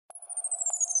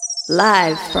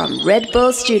Live from Red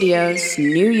Bull Studios,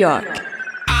 New York.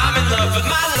 I'm in love with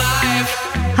my life.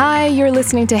 Hi, you're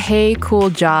listening to Hey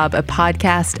Cool Job, a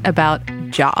podcast about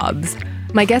jobs.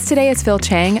 My guest today is Phil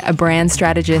Chang, a brand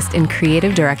strategist and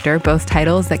creative director, both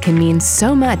titles that can mean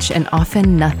so much and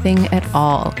often nothing at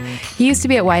all. He used to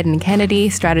be at Wieden & Kennedy,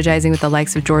 strategizing with the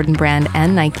likes of Jordan Brand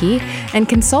and Nike, and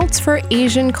consults for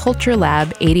Asian Culture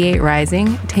Lab 88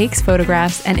 Rising, takes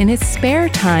photographs, and in his spare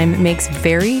time makes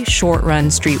very short-run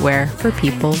streetwear for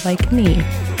people like me.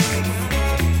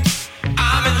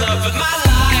 I'm in love with my life.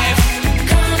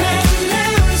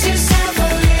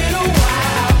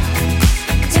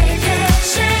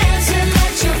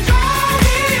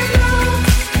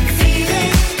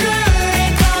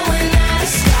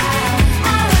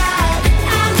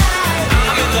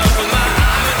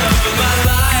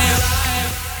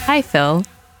 Hi, Phil.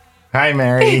 Hi,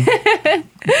 Mary.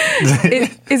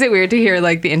 Is it weird to hear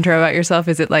like the intro about yourself?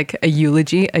 Is it like a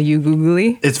eulogy, a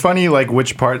you-googly? It's funny, like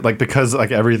which part, like because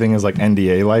like everything is like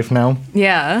NDA life now.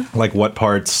 Yeah. Like what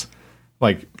parts,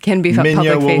 like can be Minya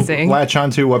public will facing. latch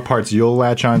onto, what parts you'll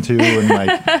latch onto, and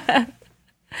like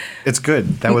it's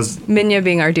good. That was Minya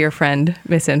being our dear friend,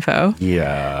 Miss Info.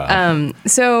 yeah.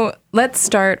 So let's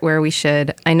start where we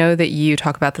should. I know that you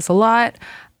talk about this a lot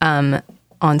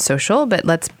on social, but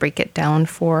let's break it down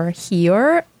for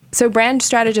here. So brand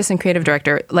strategist and creative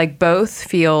director, like both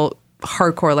feel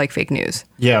hardcore like fake news.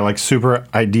 Yeah, like super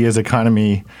ideas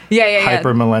economy. Yeah.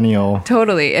 Hyper millennial.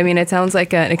 Totally. I mean, it sounds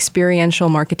like an experiential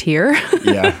marketeer.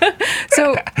 Yeah.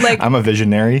 So like, I'm a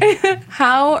visionary.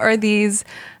 how are these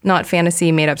not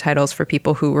fantasy made up titles for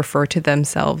people who refer to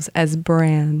themselves as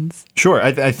brands? Sure.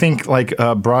 I think like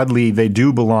broadly, they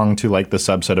do belong to like the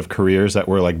subset of careers that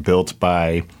were like built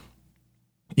by,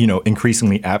 you know,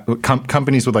 increasingly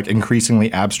companies with like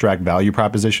increasingly abstract value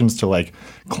propositions to like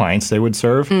clients they would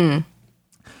serve.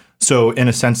 So in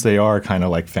a sense, they are kind of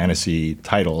like fantasy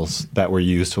titles that were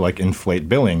used to like inflate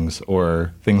billings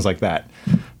or things like that.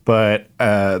 But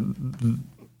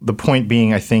the point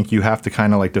being, I think you have to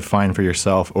kind of like define for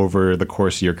yourself over the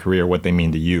course of your career what they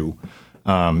mean to you.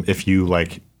 If you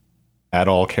like at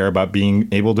all care about being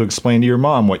able to explain to your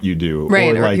mom what you do.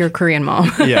 Right, or like, your Korean mom.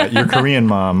 yeah, your Korean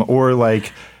mom. Or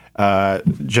like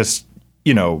just,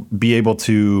 you know, be able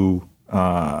to,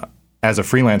 as a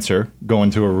freelancer, go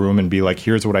into a room and be like,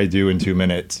 here's what I do in 2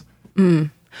 minutes.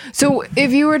 So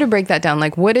if you were to break that down,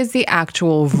 like what is the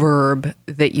actual verb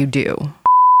that you do?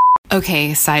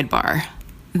 Okay, sidebar.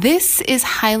 This is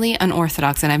highly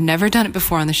unorthodox, and I've never done it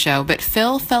before on the show, but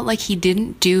Phil felt like he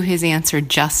didn't do his answer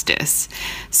justice.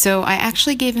 So I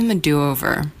actually gave him a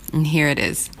do-over, and here it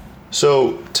is.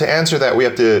 So to answer that, we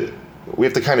have to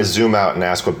kind of zoom out and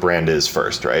ask what brand is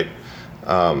first, right?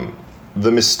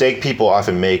 The mistake people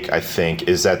often make, I think,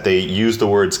 is that they use the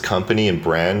words company and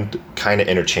brand kind of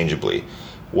interchangeably,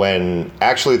 when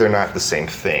actually they're not the same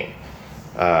thing.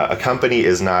 A company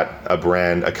is not a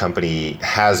brand, a company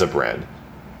has a brand.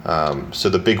 So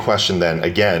the big question then,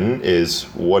 again, is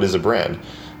what is a brand?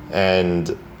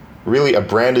 And really a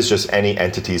brand is just any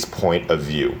entity's point of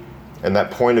view. And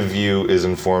that point of view is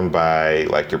informed by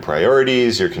like your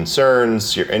priorities, your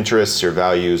concerns, your interests, your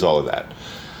values, all of that.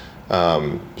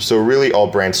 So really all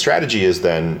brand strategy is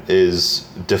then is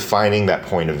defining that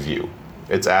point of view.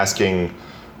 It's asking,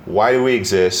 why do we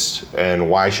exist and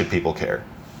why should people care?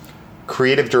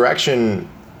 Creative direction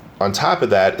on top of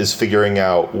that is figuring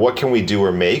out what can we do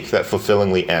or make that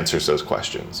fulfillingly answers those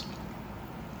questions.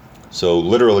 So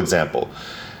literal example,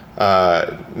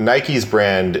 Nike's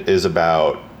brand is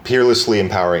about peerlessly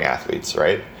empowering athletes,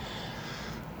 right?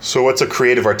 So what's a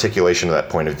creative articulation of that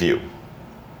point of view?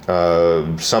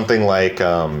 Something like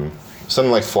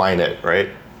Flyknit, right?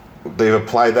 They've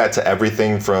applied that to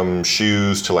everything from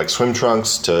shoes to like swim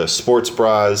trunks to sports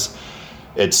bras.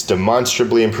 It's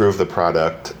demonstrably improved the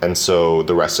product, and so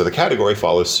the rest of the category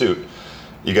follows suit.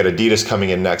 You got Adidas coming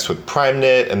in next with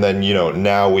PrimeKnit, and then, you know,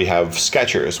 now we have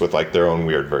Skechers with like their own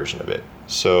weird version of it.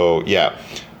 So yeah,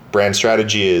 brand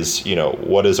strategy is, you know,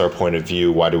 what is our point of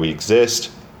view? Why do we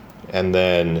exist? And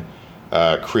then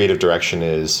creative direction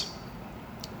is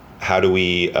how do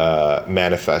we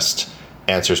manifest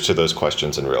answers to those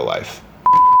questions in real life?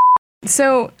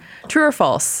 So true or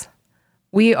false?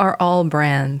 We are all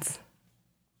brands.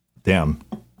 Damn.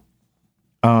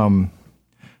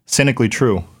 Cynically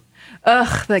true.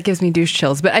 Ugh, that gives me douche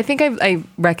chills. But I think I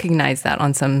recognize that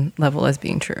on some level as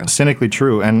being true. Cynically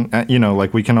true. And, you know,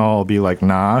 like we can all be like,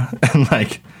 nah, and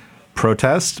like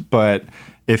protest. But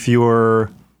if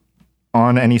you're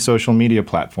on any social media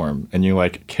platform and you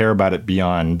like care about it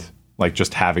beyond like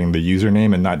just having the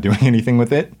username and not doing anything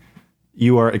with it,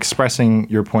 you are expressing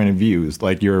your point of views,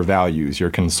 like your values, your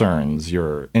concerns,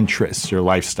 your interests, your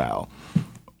lifestyle.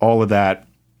 All of that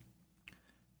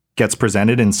gets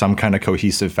presented in some kind of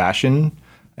cohesive fashion.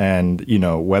 And, you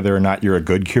know, whether or not you're a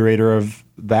good curator of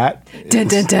that Dun,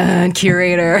 dun, dun,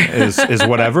 curator. is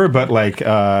whatever. But like,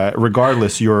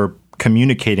 regardless, you're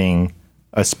communicating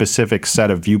a specific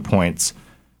set of viewpoints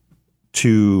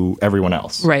to everyone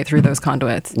else. Right, through those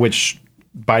conduits. Which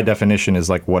by definition is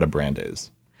like what a brand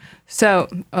is. So,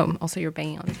 also you're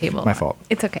banging on the table. My fault.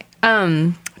 It's okay.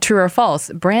 True or false?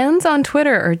 Brands on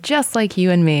Twitter are just like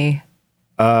you and me.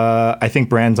 I think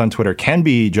brands on Twitter can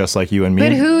be just like you and me.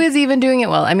 But who is even doing it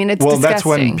well? I mean, it's disgusting. That's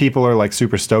when people are like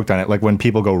super stoked on it. Like when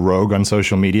people go rogue on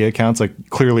social media accounts, like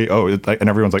clearly, and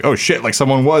everyone's like, oh shit, like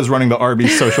someone was running the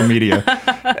Arby's social media.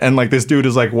 And like this dude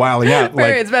is like wilding out.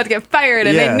 Like, it's about to get fired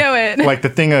and they know it. Like the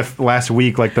thing of last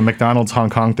week, like the McDonald's Hong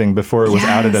Kong thing before it was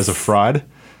outed as a fraud.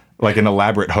 Like an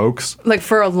elaborate hoax. Like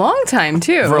for a long time,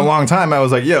 too. For a long time, I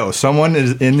was like, yo, someone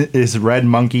is in his Red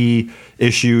Monkey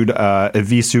issued,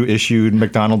 Evisu issued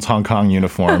McDonald's Hong Kong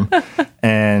uniform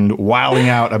and wilding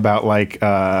out about like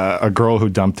a girl who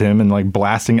dumped him and like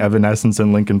blasting Evanescence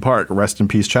in Linkin Park. Rest in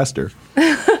peace, Chester.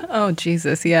 Oh,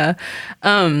 Jesus, yeah.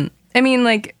 I mean,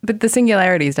 like, but the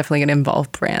singularity is definitely going to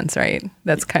involve brands, right?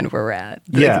 That's kind of where we're at.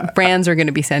 Yeah. Brands are going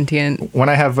to be sentient. When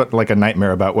I have like a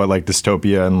nightmare about what like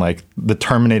dystopia and like the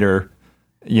Terminator,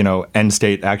 you know, end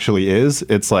state actually is,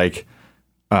 it's like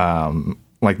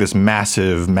this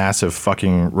massive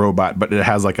fucking robot, but it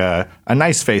has like a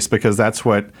nice face because that's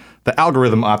what the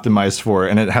algorithm optimized for.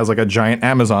 And it has like a giant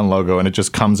Amazon logo and it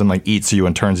just comes and like eats you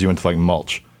and turns you into like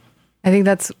mulch. I think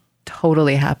that's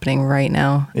totally happening right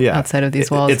now outside of these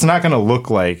walls. It's not going to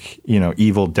look like, you know,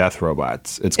 evil death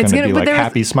robots. It's going to be like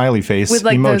happy smiley face with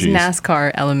like emojis. Those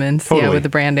NASCAR elements, Totally. with the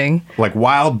branding. Like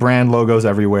wild brand logos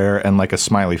everywhere and like a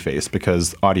smiley face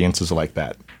because audiences are like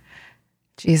that.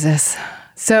 Jesus.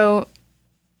 So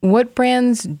what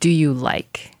brands do you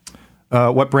like?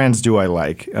 What brands do I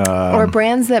like? Or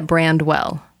brands that brand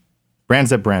well? Brands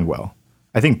that brand well.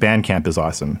 I think Bandcamp is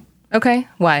awesome. Okay,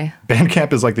 why?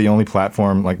 Bandcamp is like the only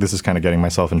platform, like this is kind of getting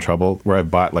myself in trouble, where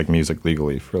I've bought like music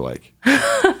legally for like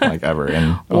ever in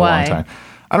a long time.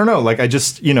 I don't know, like I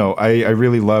just, you know, I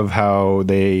really love how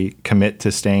they commit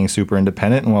to staying super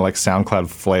independent, and while like SoundCloud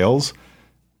flails,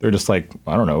 they're just like,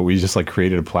 I don't know, we just like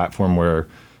created a platform where,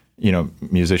 you know,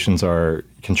 musicians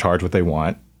can charge what they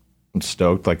want. I'm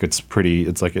stoked, like it's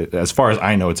like, as far as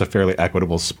I know, it's a fairly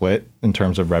equitable split in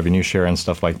terms of revenue share and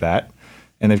stuff like that.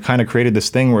 And they've kind of created this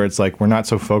thing where it's like we're not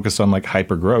so focused on like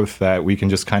hyper growth that we can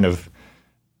just kind of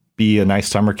be a nice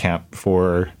summer camp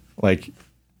for like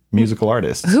musical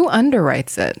artists. Who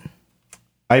underwrites it?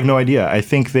 I have no idea. I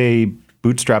think they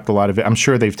bootstrapped a lot of it. I'm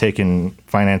sure they've taken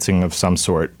financing of some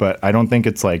sort, but I don't think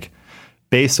it's like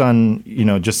based on, you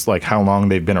know, just like how long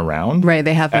they've been around. Right,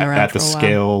 they have been around at for the a while.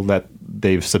 Scale that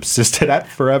they've subsisted at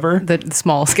forever. The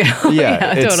small scale.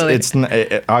 Yeah, totally. It's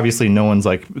obviously no one's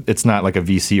like, it's not like a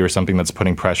VC or something that's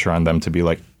putting pressure on them to be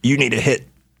like, you need to hit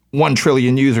 1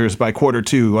 trillion users by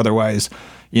Q2, otherwise,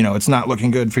 you know, it's not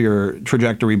looking good for your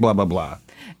trajectory, blah, blah, blah.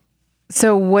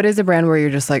 So what is a brand where you're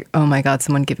just like, oh my God,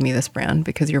 someone give me this brand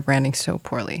because you're branding so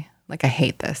poorly? Like, I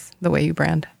hate this, the way you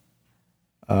brand.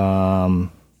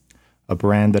 A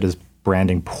brand that is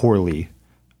branding poorly.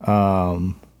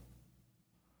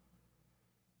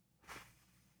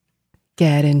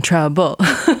 Get in trouble.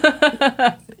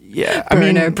 Yeah,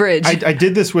 Burn our bridge. I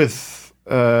did this with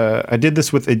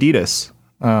Adidas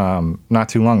not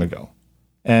too long ago,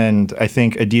 and I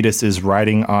think Adidas is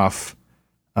riding off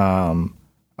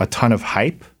a ton of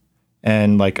hype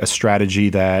and like a strategy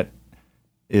that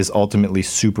is ultimately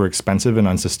super expensive and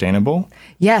unsustainable.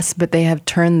 Yes, but they have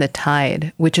turned the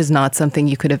tide, which is not something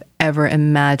you could have ever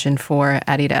imagined for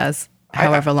Adidas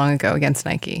however long ago against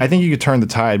Nike. I think you could turn the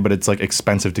tide, but it's like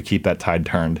expensive to keep that tide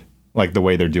turned, like the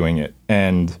way they're doing it.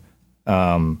 And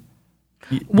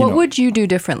what would you do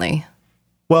differently?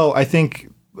 Well, I think...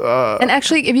 and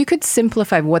actually, if you could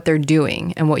simplify what they're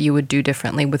doing and what you would do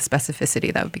differently with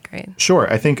specificity, that would be great.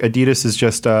 Sure. I think Adidas is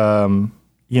just,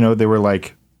 they were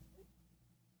like,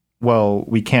 well,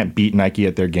 we can't beat Nike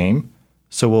at their game,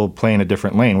 so we'll play in a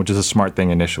different lane, which is a smart thing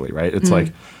initially, right? It's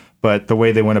like, but the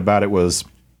way they went about it was,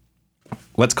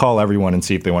 let's call everyone and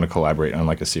see if they want to collaborate on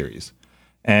like a series.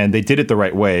 And they did it the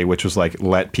right way, which was like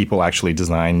let people actually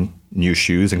design new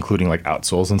shoes, including like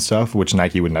outsoles and stuff, which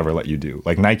Nike would never let you do.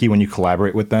 Like Nike, when you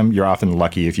collaborate with them, you're often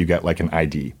lucky if you get like an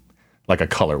ID, like a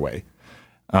colorway.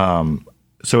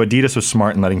 So Adidas was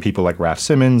smart in letting people like Raf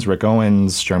Simons, Rick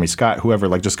Owens, Jeremy Scott, whoever,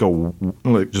 like just go,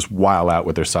 like, just while out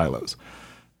with their silos.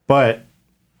 But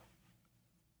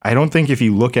I don't think if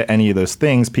you look at any of those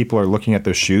things, people are looking at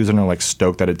those shoes and are like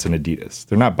stoked that it's an Adidas.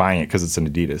 They're not buying it because it's an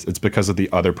Adidas. It's because of the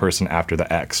other person after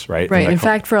the X, right? Right. And In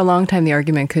fact, for a long time, the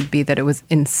argument could be that it was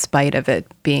in spite of it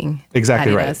being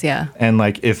exactly Adidas. Right. Yeah. And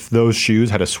like if those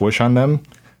shoes had a swoosh on them,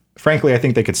 frankly, I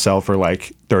think they could sell for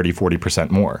like 30,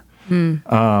 40% more.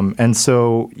 And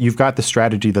so you've got the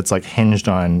strategy that's like hinged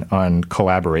on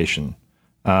collaboration.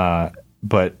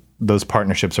 But those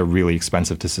partnerships are really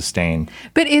expensive to sustain.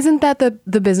 But isn't that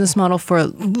the business model for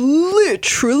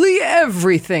literally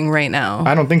everything right now?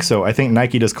 I don't think so. I think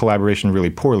Nike does collaboration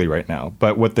really poorly right now.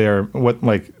 But what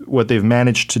they've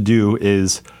managed to do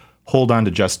is hold on to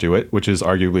Just Do It, which is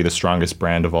arguably the strongest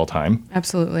brand of all time.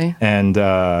 Absolutely. And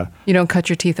you don't cut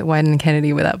your teeth at Wieden and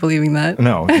Kennedy without believing that.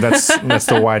 no, that's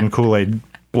the Wieden Kool-Aid.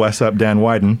 Bless up Dan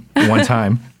Wieden. One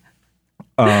time,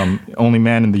 only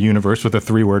man in the universe with a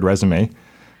 3-word resume.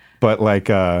 But like,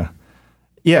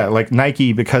 like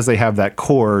Nike, because they have that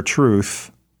core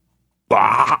truth,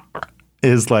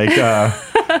 is like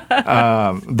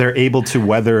they're able to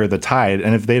weather the tide,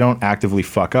 and if they don't actively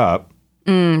fuck up,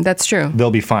 That's true.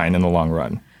 they'll be fine in the long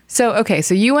run. So, okay,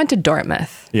 so you went to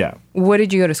Dartmouth. Yeah. What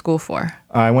did you go to school for?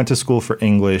 I went to school for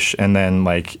English, and then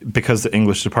like because the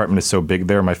English department is so big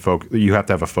there, you have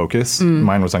to have a focus.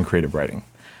 Mine was on creative writing.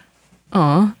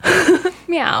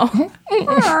 Meow.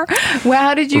 Well,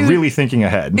 how did you... Really thinking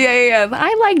ahead. Yeah.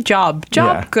 I like job.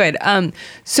 Yeah. Good.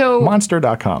 So...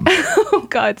 Monster.com. Oh,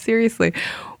 God, seriously.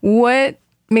 What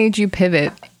made you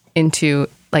pivot into,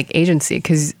 like, agency?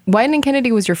 Because Wieden and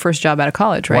Kennedy was your first job out of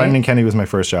college, right? Wieden and Kennedy was my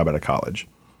first job out of college.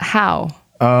 How?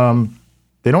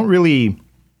 They don't really...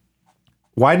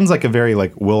 Weiden's like a very,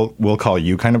 like, we'll call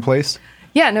you kind of place.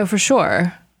 Yeah, no, for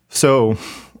sure. So...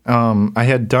 I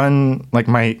had done, like,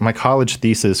 my college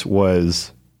thesis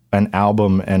was an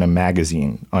album and a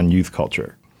magazine on youth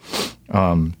culture.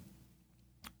 And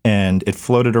it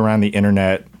floated around the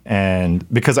internet,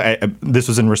 and because this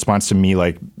was in response to me,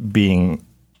 like, being,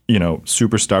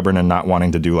 super stubborn and not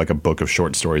wanting to do, like, a book of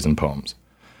short stories and poems.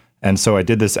 And so I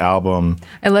did this album.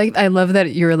 I love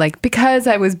that you're like, because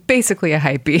I was basically a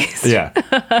hypebeast. Yeah.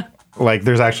 Like,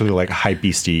 there's actually, like,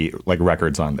 hypebeasty, like,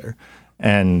 records on there.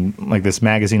 And like this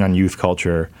magazine on youth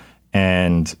culture,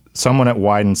 and someone at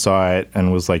Wieden saw it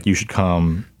and was like, "You should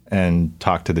come and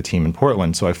talk to the team in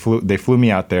Portland." So they flew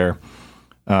me out there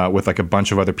with like a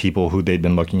bunch of other people who they'd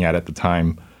been looking at the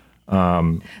time.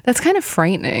 That's kind of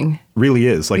frightening. Really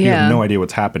is. Like you have no idea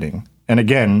what's happening. And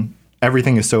again,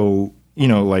 everything is so,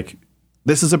 like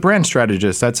this is a brand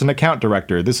strategist, that's an account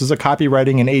director, this is a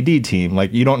copywriting and AD team.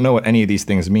 Like you don't know what any of these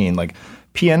things mean. Like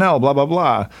P&L, blah blah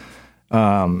blah.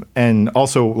 And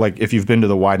also, like, if you've been to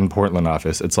the Wieden Portland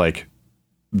office, it's like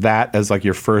that as like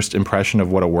your first impression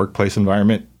of what a workplace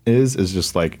environment is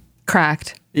just like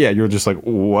cracked. Yeah, you're just like,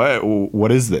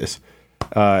 what is this?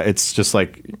 It's just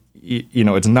like,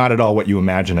 it's not at all what you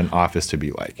imagine an office to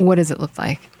be like. What does it look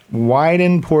like?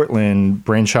 Wieden Portland,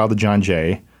 brainchild of John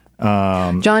Jay.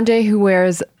 John Jay, who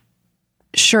wears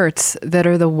shirts that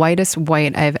are the whitest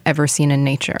white I've ever seen in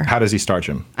nature. How does he starch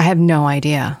them? I have no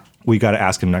idea. We got to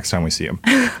ask him next time we see him.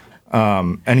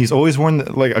 And he's always worn,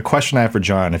 like, a question I have for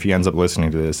John, if he ends up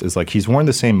listening to this, is like, he's worn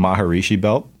the same Maharishi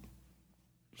belt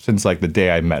since like the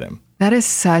day I met him. That is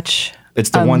such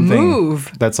It's the a one move.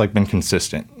 thing that's like been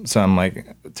consistent. So I'm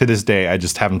like, to this day, I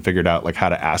just haven't figured out like how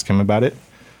to ask him about it.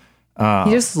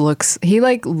 He looks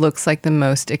like the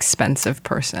most expensive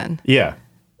person. Yeah.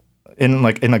 In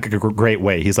like a great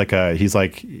way. He's like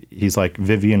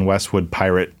Vivienne Westwood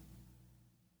pirate,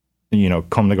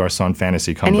 Comme des Garçons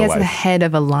fantasy come and he to has life. the head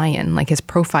of a lion. Like his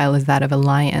profile is that of a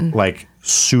lion. Like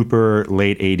super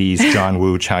late 80s John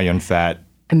Woo, Chow Yun-Fat.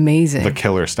 Amazing. The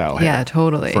killer style hair. Yeah,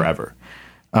 totally. Forever.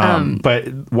 But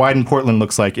Wieden Portland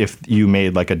looks like if you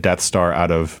made like a Death Star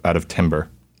out of timber.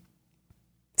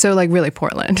 So like really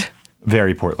Portland.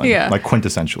 Very Portland. Yeah. Like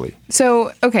quintessentially.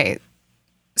 So, okay.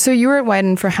 So you were at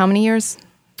Wieden for how many years?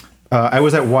 I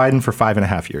was at Wieden for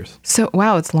 5.5 years. So,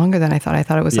 wow, it's longer than I thought. I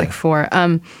thought it was like 4.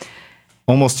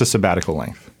 Almost a sabbatical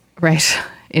length. Right.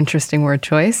 Interesting word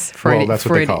choice. Well, that's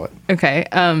what they call it. Okay.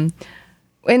 And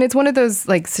it's one of those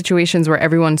like situations where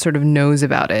everyone sort of knows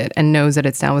about it and knows that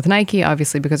it's down with Nike,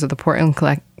 obviously because of the Portland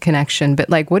connection. But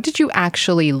like, what did you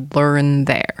actually learn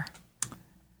there?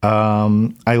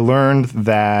 I learned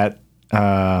that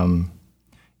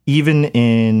even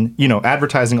in,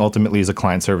 advertising ultimately is a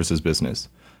client services business.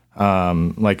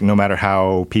 Like no matter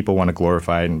how people want to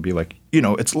glorify it and be like,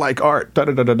 it's like art,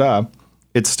 da-da-da-da-da,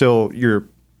 it's still, you're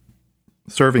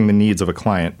serving the needs of a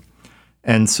client.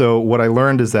 And so what I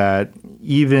learned is that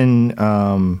even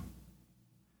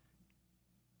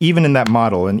in that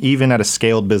model and even at a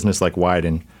scaled business like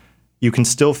Wieden, you can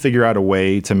still figure out a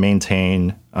way to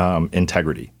maintain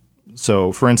integrity.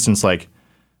 So, for instance, like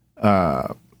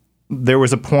there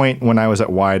was a point when I was at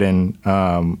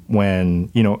Wieden when,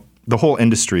 you know, the whole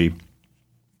industry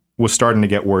was starting to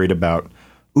get worried about,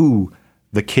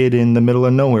 the kid in the middle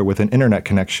of nowhere with an internet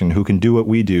connection who can do what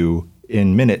we do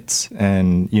in minutes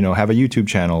and, you know, have a YouTube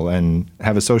channel and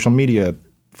have a social media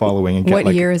following. And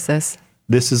What year is this?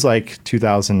 This is like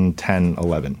 2010,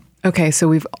 11. Okay, so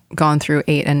we've gone through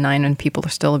 8 and 9 and people are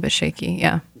still a bit shaky.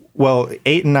 Yeah. Well,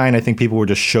 8 and 9, I think people were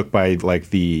just shook by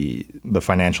like the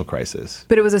financial crisis.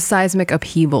 But it was a seismic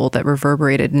upheaval that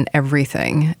reverberated in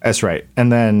everything. That's right. And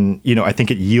then, you know, I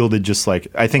think it yielded just like,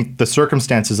 I think the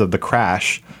circumstances of the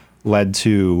crash led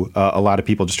to a lot of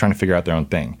people just trying to figure out their own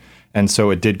thing. And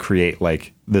so it did create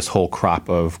like this whole crop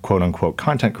of quote unquote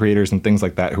content creators and things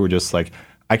like that who were just like,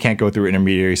 I can't go through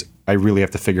intermediaries. I really have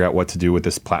to figure out what to do with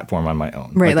this platform on my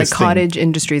own. Right, like cottage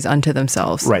industries unto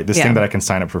themselves. Right, this thing that I can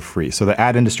sign up for free. So the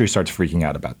ad industry starts freaking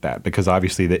out about that because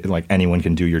obviously like anyone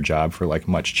can do your job for like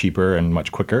much cheaper and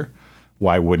much quicker.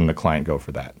 Why wouldn't a client go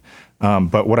for that?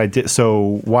 But what I did,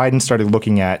 so Wieden started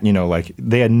looking at, you know, like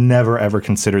they had never ever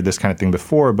considered this kind of thing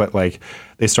before, but like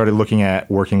they started looking at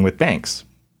working with banks,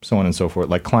 so on and so forth,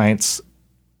 like clients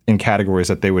in categories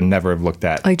that they would never have looked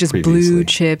at like just previously. blue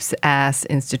chips ass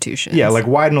institutions. Yeah, like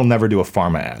Wieden will never do a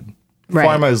pharma ad. Right.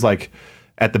 Pharma is like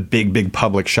at the big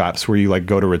public shops where you like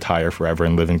go to retire forever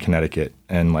and live in Connecticut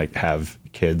and like have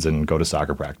kids and go to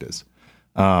soccer practice.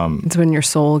 It's when your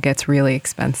soul gets really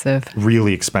expensive.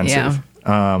 Really expensive.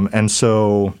 Yeah. And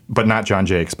so, but not John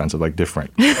Jay expensive, like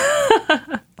different.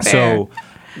 So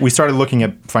we started looking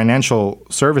at financial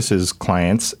services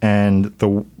clients and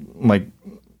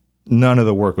none of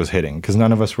the work was hitting because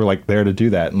none of us were like there to do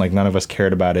that. And like none of us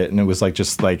cared about it. And it was like,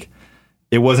 just like,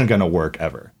 it wasn't going to work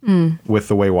ever with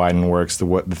the way Wieden works,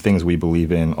 the things we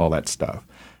believe in, all that stuff.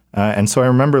 And so I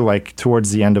remember like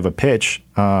towards the end of a pitch,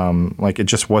 like it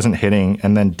just wasn't hitting.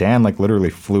 And then Dan like literally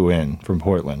flew in from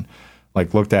Portland,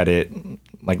 like looked at it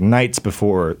like nights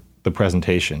before the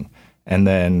presentation. And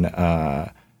then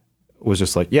was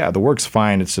just like, yeah, the work's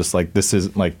fine. It's just like, this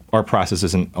is like, our process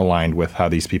isn't aligned with how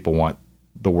these people want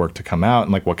the work to come out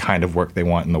and like what kind of work they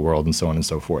want in the world and so on and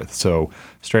so forth. So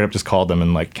straight up just called them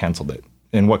and like canceled it.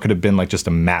 And what could have been like just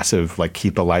a massive, like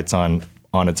keep the lights on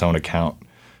its own account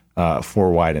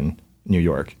for Wieden, New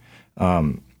York.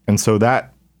 And so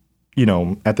that, you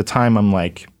know, at the time I'm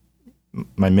like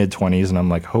my mid-20s and I'm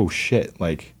like, oh shit,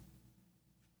 like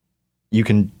you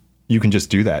can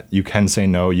just do that. You can say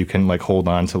no. You can like hold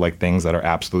on to like things that are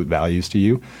absolute values to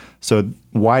you. So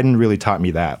Wieden really taught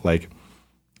me that, like,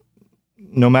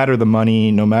 no matter the money,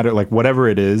 no matter like whatever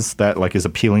it is that like is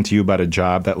appealing to you about a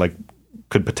job that like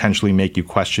could potentially make you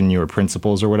question your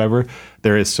principles or whatever,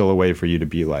 there is still a way for you to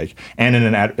be like, and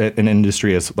in an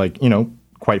industry as like, you know,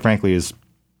 quite frankly, as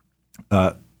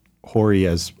hoary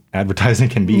as advertising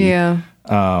can be,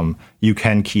 you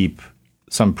can keep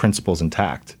some principles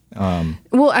intact.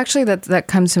 Well, actually, that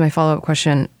comes to my follow-up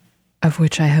question, of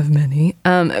which I have many.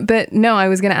 But no, I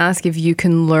was going to ask if you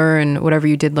can learn whatever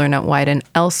you did learn at Wieden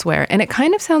elsewhere. And it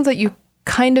kind of sounds like you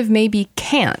kind of maybe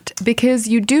can't, because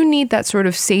you do need that sort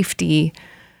of safety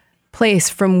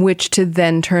place from which to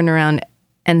then turn around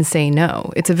and say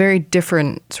no. It's a very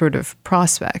different sort of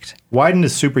prospect. Wieden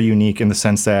is super unique in the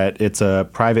sense that it's a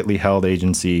privately held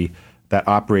agency that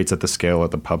operates at the scale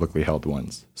of the publicly held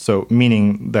ones. So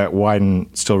meaning that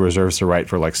Wieden still reserves the right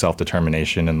for like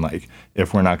self-determination and like,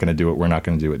 if we're not going to do it, we're not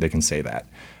going to do it. They can say that.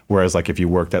 Whereas like if you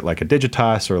worked at like a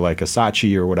Digitas or like a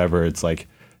Saatchi or whatever, it's like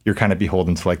you're kind of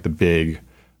beholden to like the big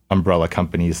umbrella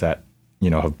companies that, you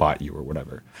know, have bought you or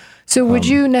whatever. So would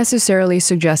you necessarily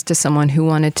suggest to someone who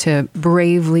wanted to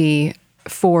bravely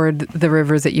ford the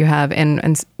rivers that you have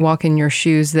and walk in your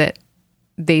shoes that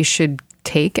they should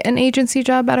take an agency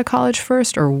job out of college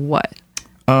first, or what?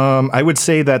 I would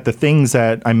say that the things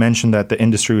that I mentioned that the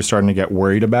industry was starting to get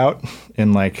worried about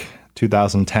in like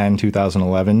 2010,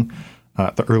 2011,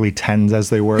 the early 10s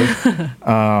as they were,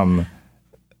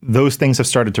 those things have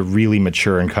started to really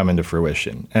mature and come into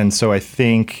fruition. And so I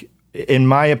think, in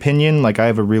my opinion, like I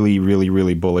have a really, really,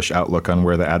 really bullish outlook on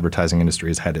where the advertising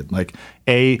industry is headed. Like,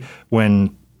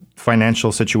 when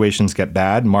financial situations get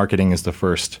bad, marketing is the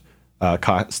first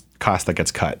cost that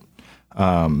gets cut.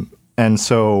 And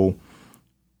so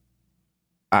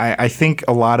I think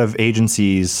a lot of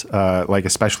agencies, like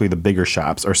especially the bigger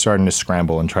shops, are starting to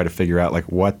scramble and try to figure out like,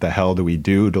 what the hell do we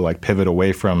do to like pivot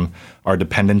away from our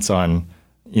dependence on,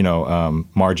 you know,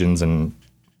 margins and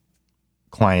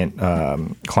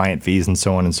client fees and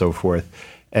so on and so forth.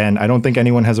 And I don't think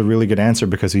anyone has a really good answer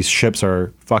because these ships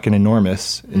are fucking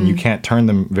enormous and you can't turn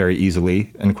them very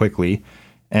easily and quickly.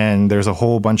 And there's a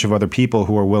whole bunch of other people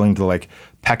who are willing to like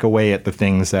peck away at the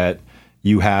things that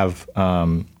you have,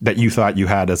 that you thought you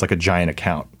had as like a giant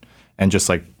account, and just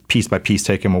like piece by piece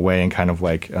take them away and kind of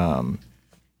like,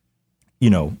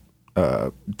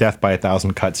 death by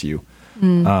 1,000 cuts you.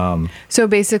 So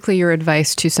basically your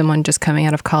advice to someone just coming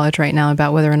out of college right now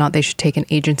about whether or not they should take an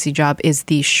agency job is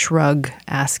the shrug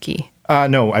ASCII.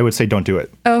 No, I would say don't do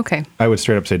it. Oh, okay. I would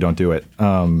straight up say don't do it.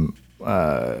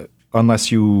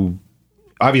 Unless you,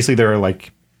 obviously there are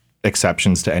like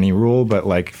exceptions to any rule, but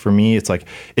like for me, it's like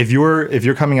if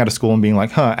you're coming out of school and being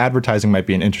like, advertising might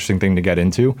be an interesting thing to get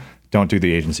into, don't do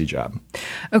the agency job.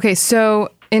 Okay,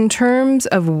 so in terms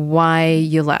of why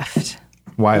you left.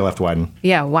 Why I left Wieden?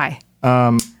 Yeah, why?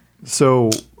 So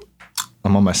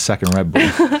I'm on my second Red Bull.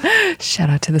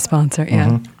 Shout out to the sponsor,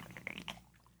 yeah.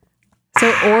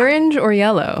 So orange or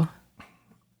yellow?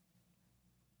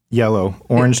 Yellow.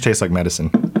 Orange tastes like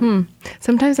medicine.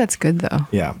 Sometimes that's good though.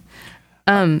 Yeah.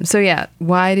 So yeah,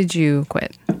 why did you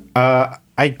quit?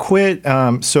 I quit.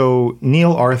 So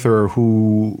Neil Arthur,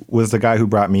 who was the guy who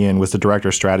brought me in, was the director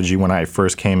of strategy when I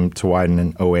first came to Wieden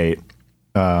in 2008.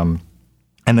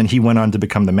 And then he went on to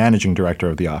become the managing director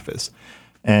of the office.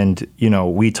 And,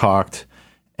 we talked,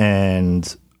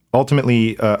 and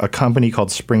ultimately a company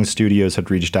called Spring Studios had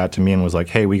reached out to me and was like,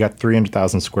 hey, we got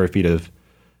 300,000 square feet of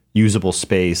usable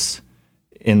space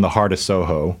in the heart of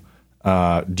Soho.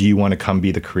 Do you want to come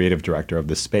be the creative director of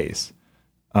this space?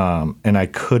 And I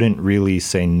couldn't really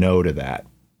say no to that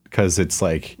because it's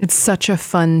like... It's such a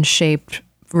fun shaped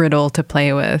riddle to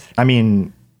play with. I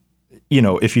mean...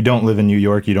 if you don't live in New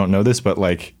York, you don't know this, but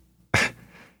like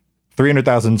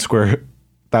 300,000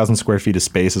 square feet of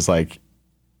space is like,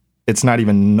 it's not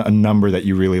even a number that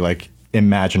you really like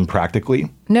imagine practically.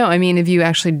 No, I mean, if you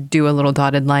actually do a little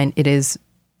dotted line, it is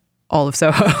all of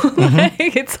Soho.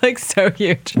 Like, it's like so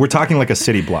huge. We're talking like a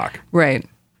city block. Right.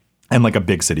 And like a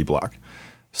big city block.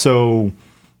 So,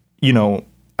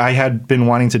 I had been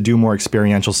wanting to do more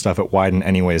experiential stuff at Wieden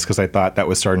anyways, because I thought that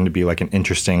was starting to be like an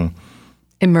interesting...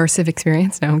 Immersive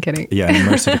experience? No, I'm kidding. Yeah, an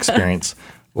immersive experience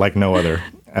like no other,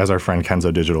 as our friend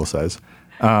Kenzo Digital says.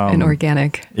 An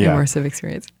organic immersive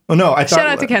experience. Oh, no, I thought... Shout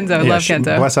out to Kenzo. Love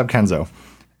Kenzo. Bless up Kenzo.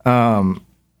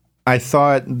 I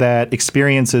thought that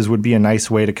experiences would be a nice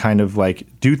way to kind of like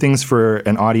do things for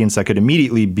an audience that could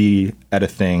immediately be at a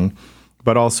thing,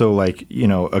 but also like,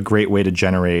 a great way to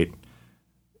generate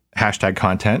hashtag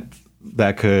content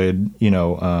that could,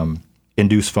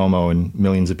 induce FOMO in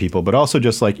millions of people, but also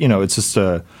just like, it's just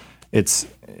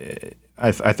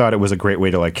I thought it was a great way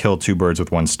to like kill two birds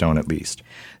with one stone at least.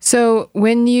 So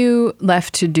when you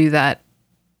left to do that,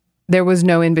 there was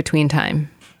no in between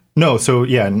time. No. So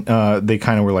yeah, they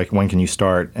kind of were like, when can you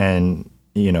start? And,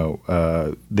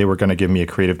 they were going to give me a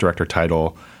creative director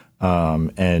title.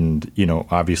 And,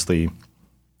 obviously,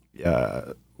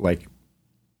 like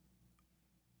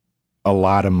a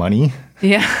lot of money.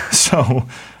 Yeah. So,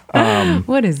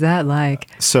 what is that like?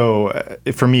 So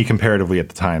for me, comparatively at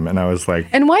the time, and I was like...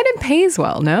 And Wieden pays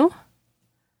well, no?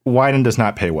 Wieden does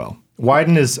not pay well.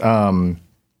 Wieden is...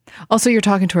 Also, you're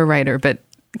talking to a writer, but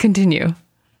continue.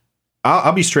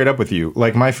 I'll be straight up with you.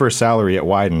 Like, my first salary at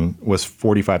Wieden was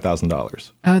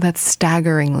 $45,000. Oh, that's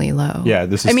staggeringly low. Yeah,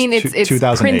 this is it's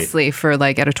 2008. Princely for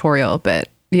like editorial, but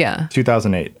yeah.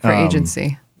 2008. For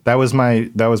agency. That was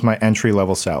my entry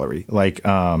level salary. Like,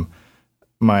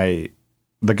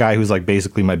 the guy who's like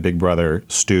basically my big brother,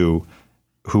 Stu,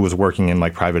 who was working in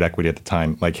like private equity at the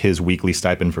time, like his weekly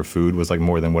stipend for food was like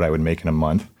more than what I would make in a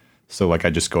month. So like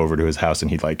I'd just go over to his house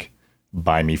and he'd like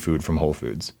buy me food from Whole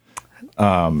Foods.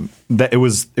 That it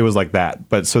was like that.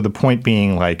 But so the point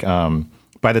being like,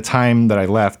 by the time that I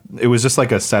left, it was just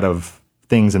like a set of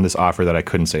things in this offer that I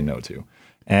couldn't say no to.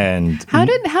 And how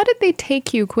did they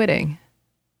take you quitting?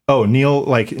 Oh, Neil,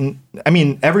 like, I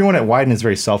mean, everyone at Wieden is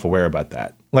very self-aware about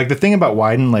that. Like, the thing about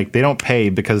Wieden, like, they don't pay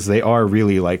because they are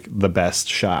really, like, the best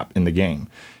shop in the game.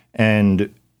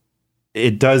 And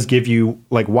it does give you,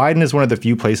 like, Wieden is one of the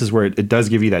few places where it does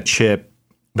give you that chip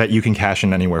that you can cash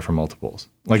in anywhere for multiples.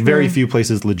 Like, very few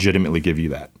places legitimately give you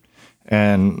that.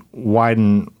 And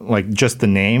Wieden, like, just the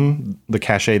name, the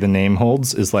cachet the name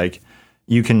holds is, like,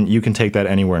 you can take that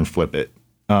anywhere and flip it.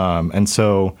 And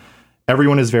so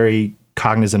everyone is very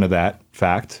cognizant of that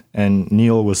fact, and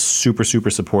Neil was super, super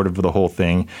supportive of the whole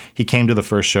thing. He came to the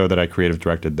first show that I creative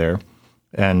directed there,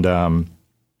 and brought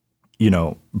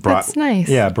That's nice.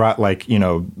 Yeah, brought like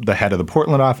the head of the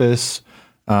Portland office,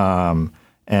 and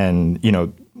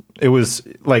it was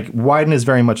like Wieden is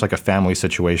very much like a family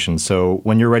situation. So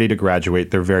when you're ready to graduate,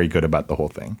 they're very good about the whole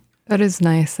thing. That is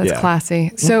nice. That's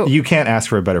classy. So you can't ask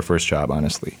for a better first job,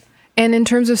 honestly. And in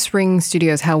terms of Spring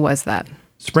Studios, how was that?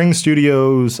 Spring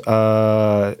Studios,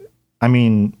 I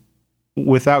mean,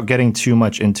 without getting too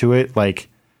much into it, like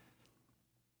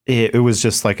it was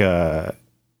just like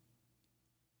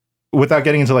without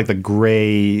getting into like the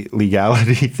gray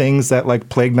legality things that like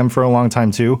plagued them for a long time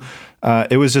too,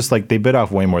 it was just like they bit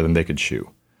off way more than they could chew.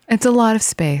 It's a lot of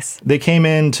space. They came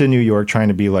into New York trying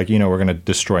to be like, we're going to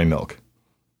destroy milk.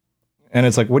 And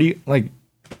it's like, what do you like?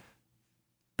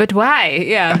 But why?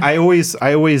 Yeah. I always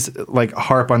like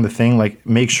harp on the thing, like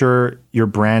make sure your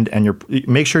brand and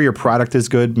make sure your product is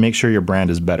good, make sure your brand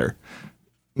is better.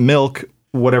 Milk,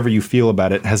 whatever you feel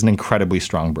about it, has an incredibly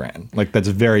strong brand. Like that's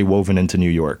very woven into New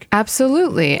York.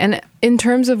 Absolutely. And in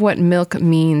terms of what milk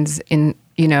means in,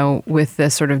 with the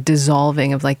sort of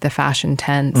dissolving of like the fashion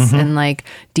tents and like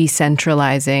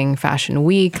decentralizing Fashion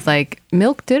Week, like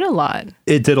milk did a lot.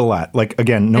 It did a lot. Like,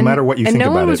 again, no matter what you think about it.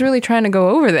 And no one was really trying to go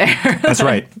over there. That's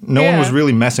right. No one was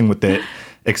really messing with it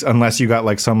unless you got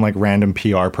like some like random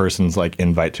PR person's like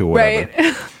invite to whatever.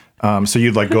 Right. So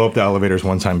you'd like go up the elevators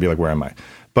one time and be like, where am I?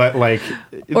 But like,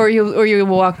 or you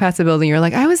walk past the building, you're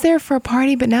like, I was there for a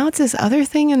party, but now it's this other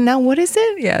thing, and now what is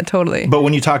it? Yeah, totally. But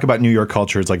when you talk about New York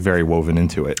culture, it's like very woven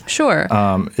into it. Sure.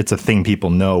 It's a thing people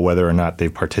know whether or not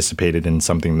they've participated in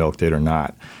something Milk did or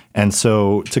not. And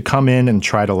so to come in and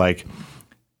try to like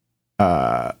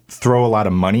throw a lot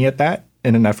of money at that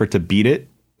in an effort to beat it,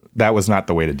 that was not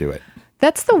the way to do it.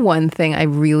 That's the one thing I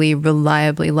really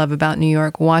reliably love about New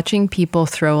York, watching people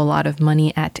throw a lot of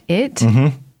money at it.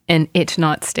 And it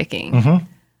not sticking.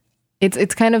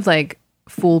 It's kind of like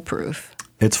foolproof.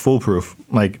 It's foolproof.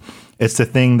 Like it's the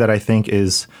thing that I think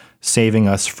is saving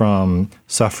us from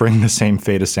suffering the same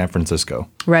fate as San Francisco.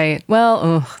 Right.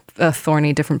 Well, a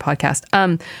thorny different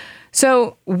podcast.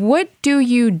 So what do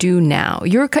you do now?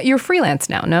 You're freelance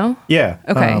now, no? Yeah.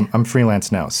 Okay. I'm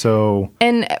freelance now. So.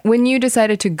 And when you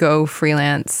decided to go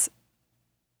freelance,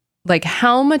 like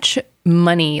how much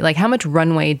money, like how much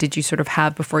runway did you sort of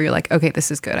have before you're like, okay, this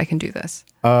is good, I can do this?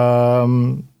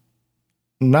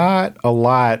 Not a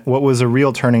lot. What was a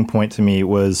real turning point to me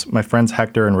was my friends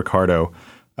Hector and Ricardo,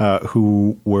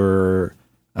 who were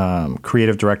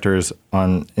creative directors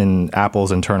in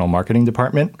Apple's internal marketing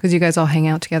department. Because you guys all hang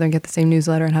out together and get the same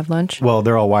newsletter and have lunch? Well,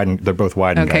 they're both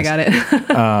Wieden Okay, guys.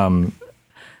 Got it.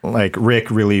 Like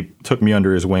Rick really took me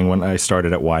under his wing when I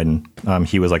started at Wieden.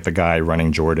 He was like the guy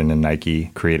running Jordan and Nike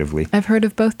creatively. I've heard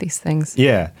of both these things.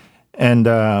 Yeah. And,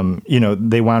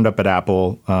 they wound up at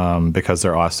Apple because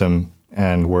they're awesome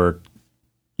and were,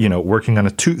 working on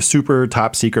a super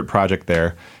top secret project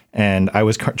there. And I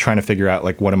was trying to figure out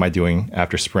like, what am I doing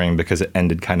after spring because it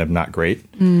ended kind of not great.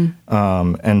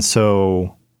 And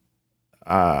so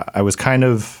I was kind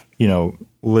of,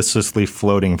 listlessly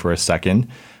floating for a second.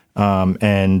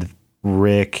 And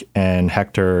Rick and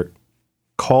Hector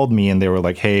called me and they were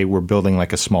like, hey, we're building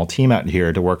like a small team out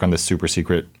here to work on this super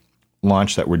secret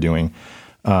launch that we're doing.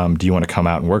 Do you want to come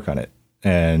out and work on it?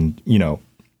 And,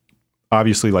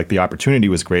 obviously like the opportunity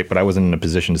was great, but I wasn't in a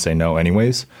position to say no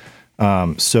anyways.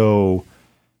 So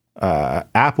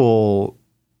Apple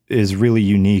is really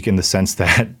unique in the sense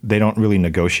that they don't really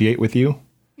negotiate with you.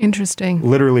 Interesting.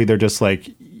 Literally, they're just like,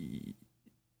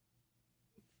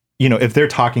 if they're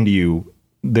talking to you,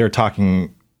 they're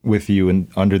talking with you and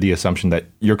under the assumption that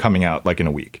you're coming out like in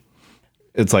a week.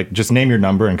 It's like, just name your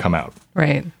number and come out.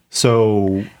 Right.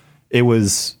 So it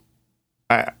was,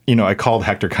 I called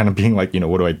Hector kind of being like,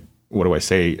 what do I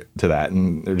say to that?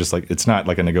 And they're just like, it's not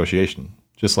like a negotiation.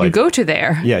 Just like, you go to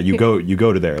there. Yeah, you go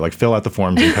to there, like fill out the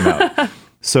forms and come out.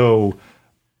 So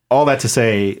all that to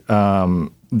say,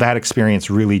 that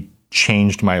experience really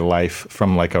changed my life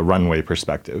from like a runway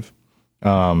perspective.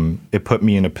 It put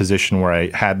me in a position where I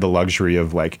had the luxury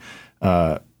of like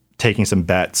taking some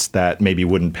bets that maybe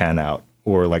wouldn't pan out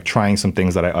or like trying some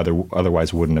things that I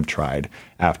otherwise wouldn't have tried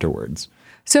afterwards.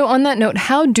 So on that note,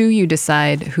 how do you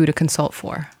decide who to consult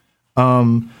for?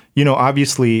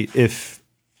 Obviously if,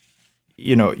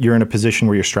 you're in a position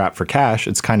where you're strapped for cash,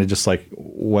 it's kind of just like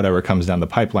whatever comes down the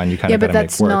pipipeline, you kind of got to make work. Yeah, but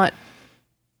that's not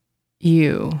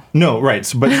you. No, right.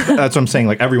 So, but that's what I'm saying.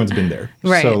 Like everyone's been there.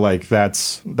 Right. So like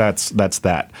that's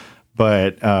that.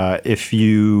 But if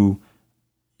you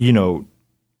find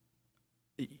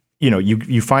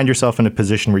yourself in a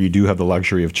position where you do have the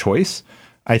luxury of choice,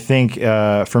 I think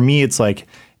for me it's like,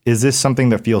 is this something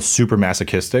that feels super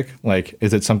masochistic? Like,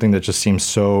 is it something that just seems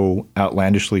so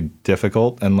outlandishly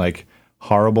difficult and like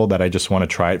horrible that I just want to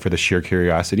try it for the sheer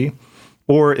curiosity?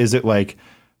 Or is it like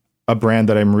a brand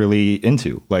that I'm really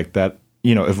into, like that,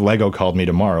 if Lego called me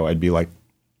tomorrow, I'd be like,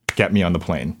 get me on the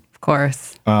plane. Of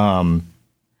course.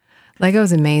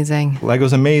 Lego's amazing.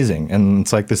 Lego's amazing. And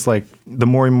it's like this, like the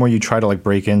more and more you try to like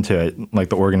break into it, like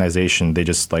the organization, they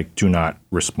just like do not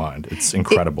respond. It's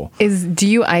incredible. Do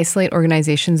you isolate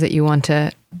organizations that you want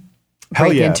to Hell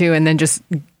break yeah. into and then just...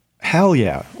 Hell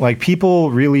yeah. Like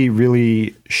people really,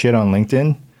 really shit on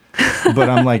LinkedIn, but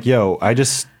I'm like, yo,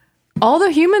 all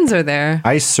the humans are there.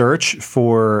 I search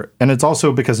for, and it's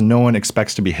also because no one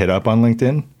expects to be hit up on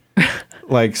LinkedIn.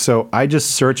 Like, so I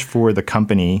just search for the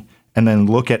company and then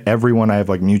look at everyone I have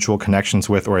like mutual connections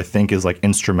with or I think is like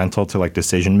instrumental to like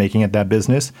decision making at that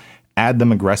business, add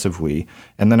them aggressively,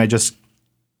 and then I just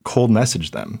cold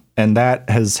message them. And that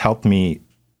has helped me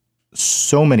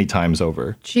so many times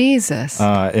over. Jesus.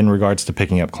 In regards to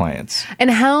picking up clients.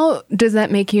 And how does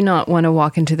that make you not want to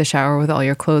walk into the shower with all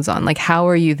your clothes on? Like, how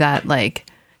are you that like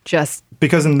just...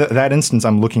 Because in that instance,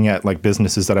 I'm looking at like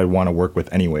businesses that I want to work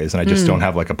with anyways, and I just don't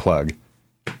have like a plug.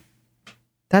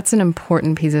 That's an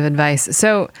important piece of advice.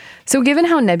 So given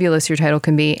how nebulous your title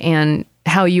can be and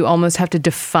how you almost have to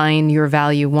define your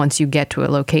value once you get to a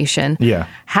location,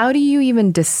 how do you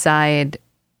even decide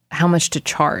how much to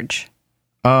charge?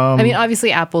 I mean,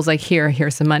 obviously Apple's like,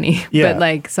 here's some money, but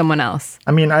like someone else.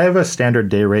 I mean, I have a standard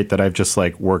day rate that I've just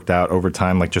like worked out over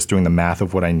time, like just doing the math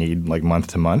of what I need like month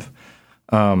to month.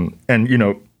 And you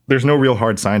know, there's no real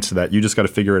hard science to that. You just got to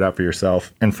figure it out for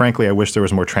yourself. And frankly, I wish there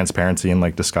was more transparency in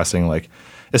like discussing like,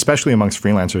 especially amongst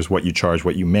freelancers, what you charge,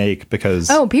 what you make, because...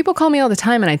 Oh, people call me all the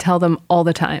time and I tell them all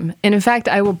the time. And in fact,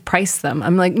 I will price them.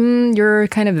 I'm like, you're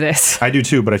kind of this. I do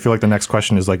too, but I feel like the next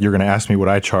question is like, you're going to ask me what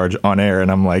I charge on air. And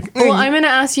I'm like... Well, I'm going to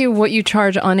ask you what you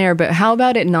charge on air, but how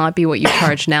about it not be what you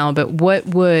charge now, but what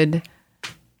would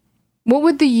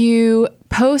the you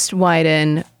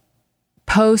post-Wyden,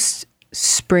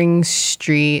 post-Spring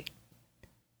Street,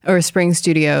 or Spring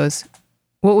Studios...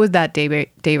 What would that day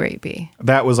rate be?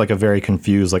 That was like a very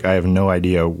confused, like I have no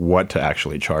idea what to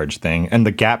actually charge thing. And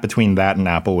the gap between that and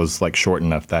Apple was like short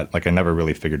enough that like I never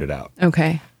really figured it out.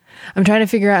 Okay. I'm trying to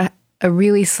figure out a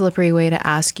really slippery way to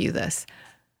ask you this.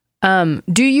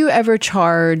 Do you ever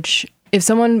charge, if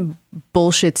someone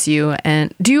bullshits you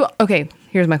and okay,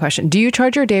 here's my question. Do you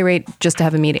charge your day rate just to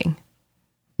have a meeting?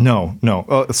 No.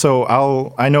 So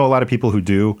I know a lot of people who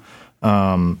do.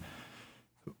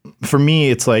 For me,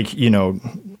 it's like, you know,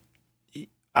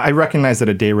 I recognize that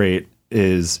a day rate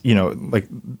is, you know, like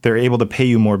they're able to pay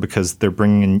you more because they're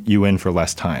bringing you in for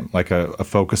less time, like a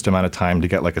focused amount of time to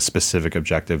get like a specific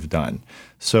objective done.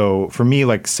 So for me,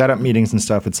 like setup meetings and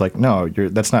stuff, it's like, no,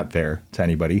 that's not fair to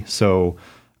anybody. So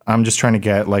I'm just trying to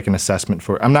get like an assessment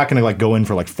I'm not going to like go in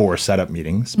for like 4 setup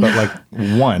meetings, but like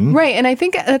 1. Right. And I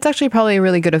think that's actually probably a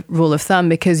really good rule of thumb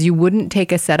because you wouldn't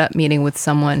take a setup meeting with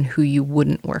someone who you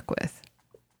wouldn't work with.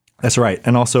 That's right.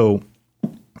 And also,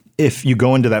 if you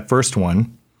go into that first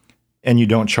one and you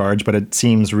don't charge, but it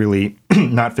seems really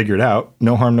not figured out,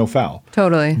 no harm, no foul.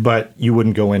 Totally. But you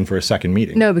wouldn't go in for a second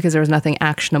meeting. No, because there was nothing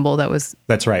actionable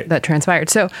That's right. That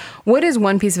transpired. So what is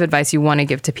one piece of advice you want to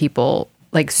give to people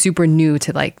like super new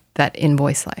to like that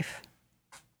invoice life?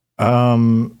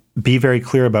 Be very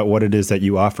clear about what it is that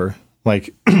you offer.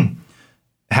 Like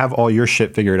have all your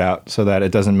shit figured out so that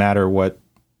it doesn't matter what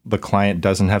the client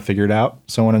doesn't have figured out,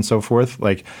 so on and so forth.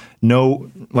 Like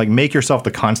make yourself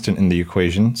the constant in the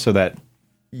equation so that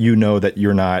you know that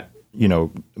you're not, you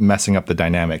know, messing up the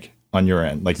dynamic on your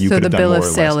end. Like you could have done more or less. So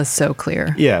the bill of sale is so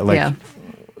clear. Yeah.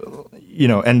 You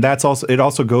know, and it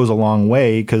also goes a long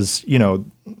way because, you know,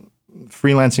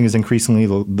 freelancing is increasingly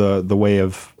the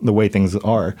way things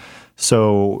are.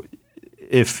 So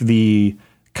if the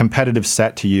competitive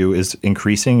set to you is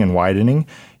increasing and widening,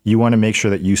 you want to make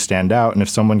sure that you stand out. And if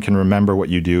someone can remember what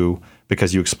you do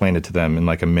because you explained it to them in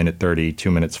like a minute 30, 2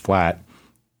 minutes flat,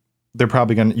 you're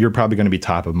probably going to be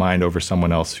top of mind over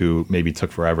someone else who maybe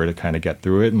took forever to kind of get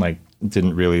through it and like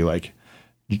didn't really like,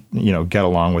 you know, get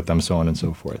along with them, so on and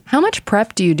so forth. How much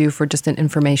prep do you do for just an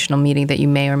informational meeting that you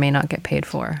may or may not get paid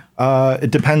for?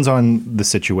 It depends on the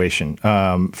situation.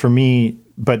 For me,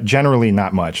 but generally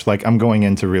not much. Like I'm going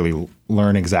in to really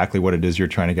learn exactly what it is you're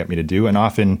trying to get me to do. And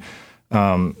often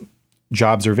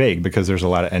jobs are vague because there's a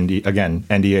lot of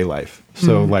NDA life.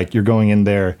 So like you're going in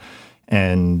there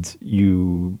and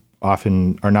you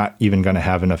often are not even going to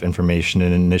have enough information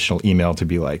in an initial email to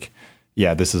be like,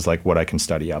 yeah, this is like what I can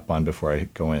study up on before I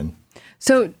go in.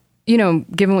 So, you know,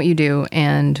 given what you do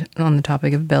and on the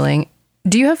topic of billing,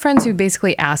 do you have friends who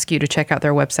basically ask you to check out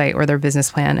their website or their business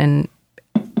plan and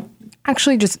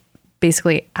actually just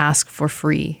basically ask for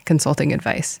free consulting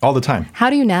advice? All the time. How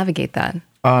do you navigate that?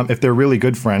 If they're really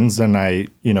good friends, then I,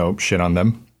 you know, shit on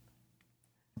them.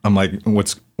 I'm like,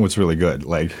 what's really good?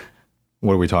 Like,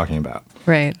 what are we talking about?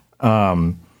 Right.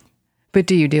 But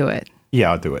do you do it? Yeah,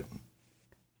 I'll do it.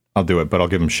 I'll do it, but I'll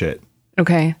give them shit.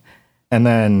 Okay. And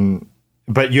then,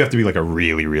 but you have to be like a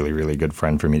really, really, really good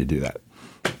friend for me to do that.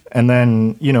 And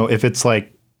then, you know, if it's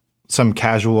like some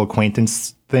casual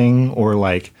acquaintance thing or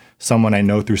like someone I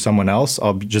know through someone else,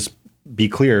 I'll just be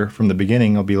clear from the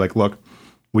beginning. I'll be like, look,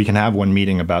 we can have one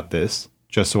meeting about this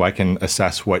just so I can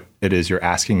assess what it is you're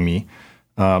asking me.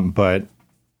 But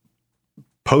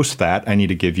post that, I need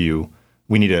to give you,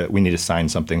 we need to sign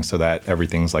something so that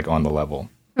everything's like on the level.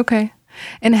 Okay.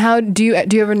 And how do you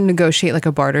ever negotiate like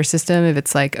a barter system if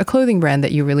it's like a clothing brand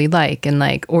that you really like and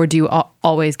like, or do you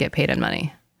always get paid in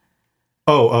money?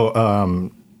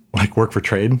 Like work for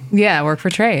trade? Yeah, work for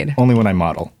trade. Only when I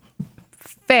model.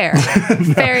 Fair.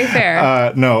 Very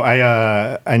fair. No,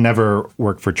 I never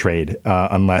work for trade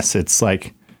unless it's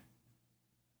like,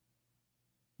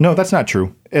 no, that's not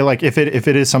true. Like if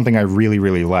it is something I really,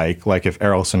 really like if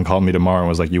Errolson called me tomorrow and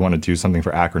was like, you want to do something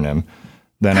for Acronym,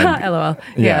 then LOL.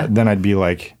 Yeah, then I'd be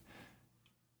like,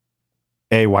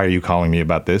 A, why are you calling me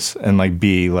about this? And like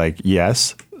B, like,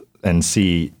 yes, and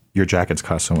C, your jackets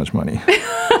cost so much money.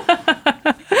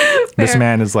 This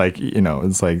man is like, you know,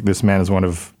 it's like this man is one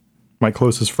of my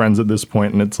closest friends at this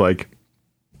point, and it's like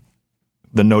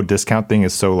the no discount thing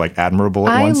is so like admirable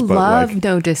at once. But love like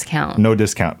no discount. No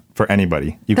discount for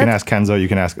anybody. You can ask Kenzo, you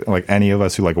can ask like any of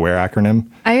us who like wear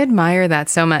Acronym. I admire that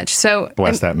so much. So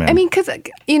bless that man. I mean, because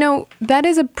you know that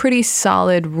is a pretty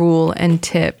solid rule and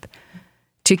tip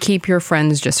to keep your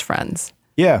friends just friends.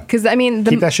 Yeah, because I mean,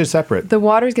 keep that shit separate. The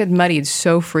waters get muddied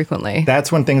so frequently.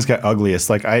 That's when things get ugliest.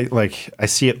 Like I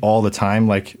see it all the time.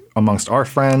 Like amongst our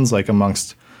friends, like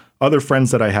amongst other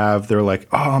friends that I have, they're like,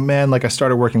 oh man, like I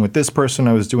started working with this person.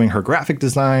 I was doing her graphic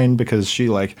design because she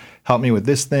like helped me with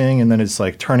this thing. And then it's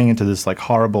like turning into this like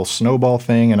horrible snowball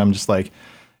thing. And I'm just like,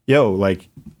 yo, like,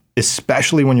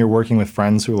 especially when you're working with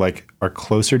friends who like are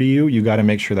closer to you, you got to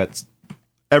make sure that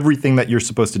everything that you're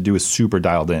supposed to do is super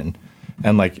dialed in.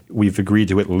 And like we've agreed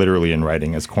to it literally in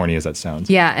writing, as corny as that sounds.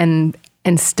 Yeah.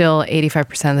 And still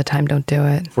 85% of the time don't do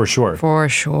it. For sure. For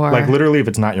sure. Like literally, if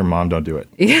it's not your mom, don't do it.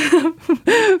 Yeah.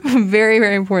 Very,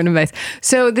 very important advice.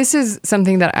 So this is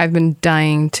something that I've been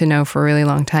dying to know for a really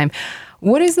long time.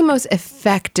 What is the most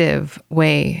effective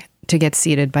way to get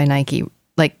seated by Nike,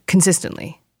 like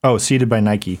consistently? Oh, seated by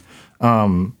Nike. I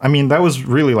mean, that was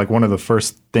really like one of the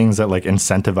first things that like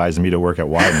incentivized me to work at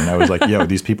Wieden. I was like, yo,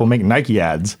 these people make Nike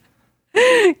ads.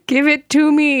 Give it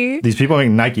to me. These people make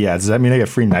Nike ads. Does that mean they get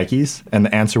free Nikes? And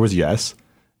the answer was yes.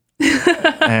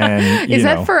 And is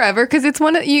that forever? Because it's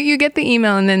one of, you get the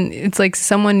email and then it's like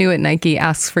someone new at Nike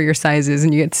asks for your sizes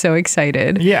and you get so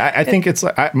excited. Yeah, I think it's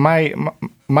like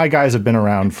my guys have been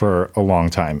around for a long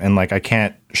time, and like I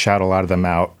can't shout a lot of them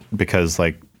out because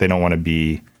like they don't want to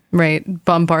be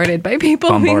bombarded by people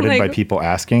by people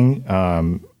asking.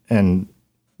 And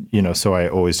you know, so I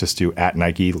always just do at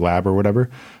Nike Lab or whatever.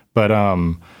 But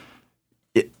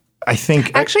I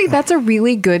think actually that's a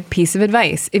really good piece of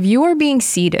advice. If you are being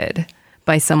seated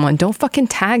by someone, don't fucking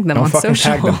tag them on social. Don't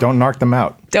fucking tag them. Don't narc them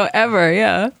out. Don't ever,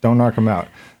 yeah. Don't narc them out.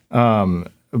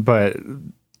 But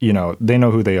you know, they know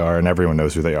who they are, and everyone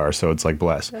knows who they are. So it's like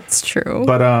bless. That's true.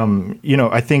 But you know,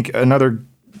 I think another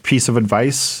piece of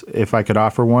advice, if I could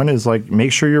offer one, is like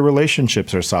make sure your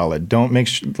relationships are solid. Don't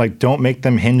make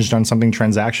them hinged on something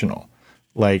transactional.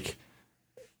 Like,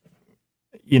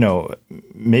 you know,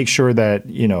 make sure that,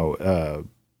 you know,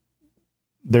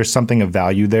 there's something of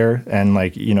value there, and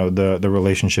like, you know, the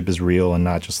relationship is real and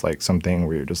not just like something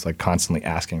where you're just like constantly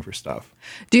asking for stuff.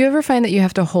 Do you ever find that you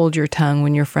have to hold your tongue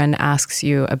when your friend asks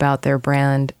you about their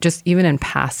brand, just even in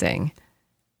passing?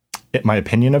 My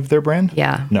opinion of their brand?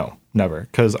 Yeah. No, never.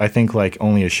 Because I think like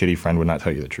only a shitty friend would not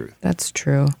tell you the truth. That's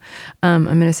true. I'm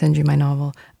going to send you my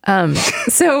novel.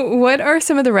 So what are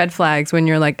some of the red flags when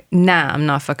you're like, nah, I'm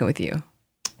not fucking with you?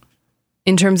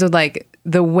 In terms of like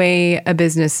the way a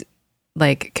business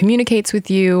like communicates with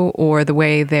you or the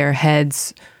way their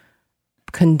heads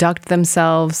conduct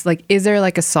themselves, like is there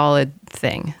like a solid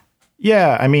thing?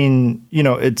 Yeah, I mean, you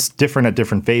know, it's different at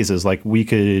different phases. Like we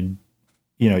could,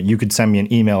 you know, you could send me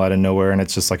an email out of nowhere and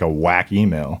it's just like a whack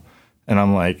email. And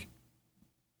I'm like,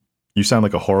 you sound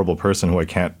like a horrible person who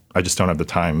I just don't have the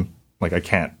time. Like I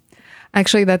can't.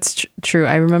 Actually, that's true.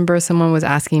 I remember someone was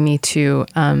asking me to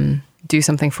do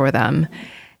something for them,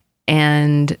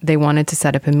 and they wanted to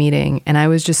set up a meeting, and I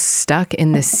was just stuck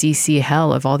in this CC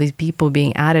hell of all these people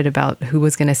being added about who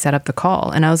was going to set up the call.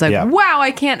 And I was like, wow,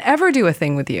 I can't ever do a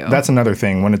thing with you. That's another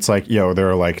thing when it's like, yo, there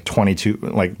are like 22,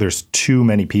 like there's too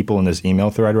many people in this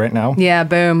email thread right now. Yeah,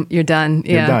 boom, you're done.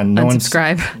 You're done.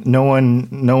 Unsubscribe. No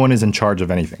one is in charge of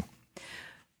anything.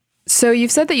 So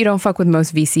you've said that you don't fuck with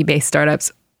most VC-based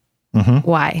startups. Mm-hmm.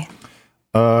 Why?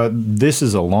 This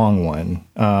is a long one,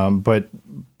 but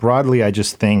broadly, I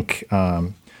just think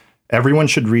everyone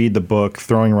should read the book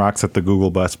Throwing Rocks at the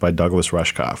Google Bus by Douglas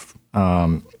Rushkoff.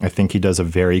 I think he does a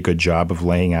very good job of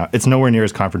laying out. It's nowhere near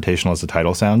as confrontational as the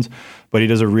title sounds, but he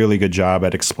does a really good job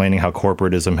at explaining how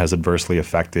corporatism has adversely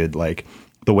affected like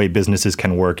the way businesses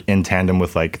can work in tandem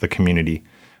with like the community.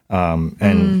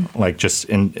 And like just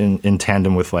in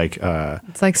tandem with like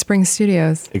It's like Spring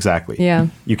Studios. exactly. Yeah.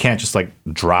 You can't just like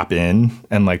drop in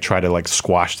and like try to like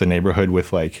squash the neighborhood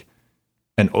with like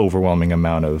an overwhelming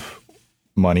amount of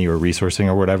money or resourcing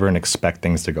or whatever and expect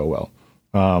things to go well.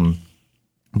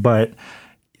 But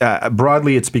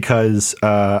broadly, it's because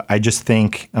I just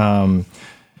think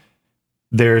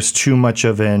there's too much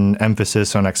of an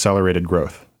emphasis on accelerated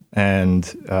growth, and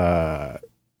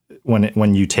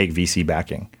when you take VC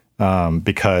backing,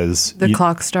 because The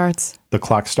clock starts. the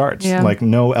clock starts. Yeah. Like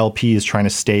no LP is trying to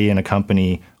stay in a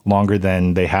company longer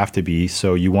than they have to be.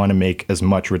 So you want to make as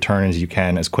much return as you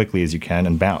can, as quickly as you can,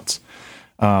 and bounce.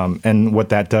 And what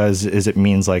that does is it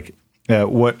means like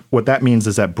what that means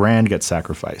is that brand gets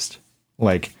sacrificed.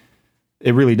 Like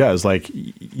it really does. Like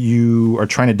you are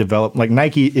trying to develop. Like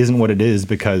Nike isn't what it is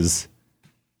because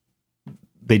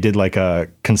they did like a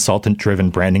consultant-driven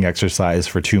branding exercise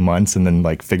for 2 months and then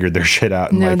like figured their shit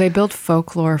out. And No, like, they built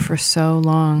folklore for so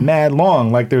long. mad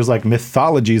long. Like there's like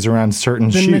mythologies around certain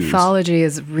The shoes. mythology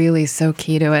is really so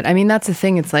key to it. I mean, that's the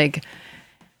thing. It's like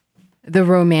the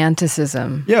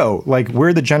romanticism. Yo, like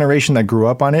we're the generation that grew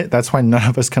up on it. That's why none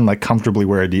of us can like comfortably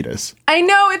wear Adidas. I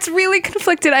know, it's really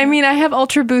conflicted. I mean, I have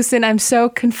Ultra Boost and I'm so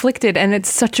conflicted, and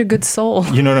it's such a good soul.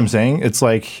 You know what I'm saying? It's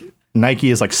like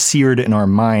Nike is like seared in our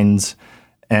minds,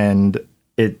 and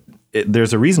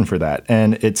there's a reason for that.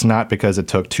 And it's not because it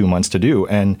took 2 months to do.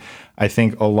 And I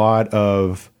think a lot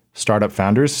of startup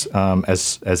founders,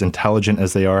 as intelligent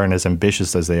as they are and as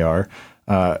ambitious as they are,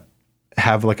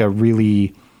 have like a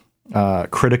really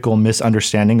critical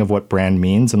misunderstanding of what brand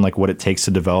means and like what it takes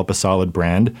to develop a solid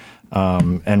brand,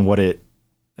 and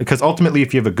because ultimately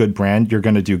if you have a good brand, you're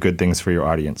going to do good things for your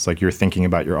audience. Like you're thinking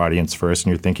about your audience first,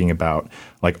 and you're thinking about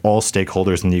like all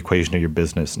stakeholders in the equation of your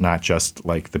business, not just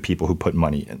like the people who put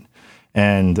money in.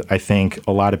 And I think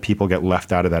a lot of people get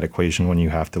left out of that equation when you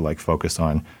have to like focus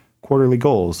on quarterly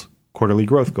goals, quarterly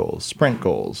growth goals, sprint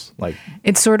goals. Like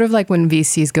It's sort of like when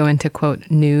VCs go into,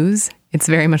 quote, news. It's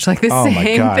very much like the oh same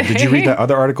my God. thing. Did you read that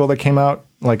other article that came out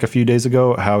like a few days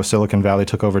ago, how Silicon Valley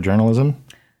took over journalism?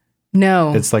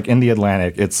 No. It's like in the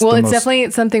Atlantic. It's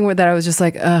Definitely something that I was just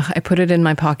like, ugh, I put it in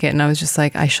my pocket and I was just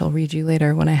like, I shall read you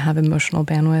later when I have emotional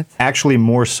bandwidth. actually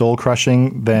more soul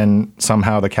crushing than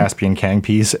somehow the Caspian Kang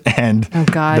piece and Oh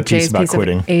God, the piece Jay's about piece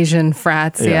quitting. of Asian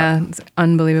frats. Yeah. Yeah. It's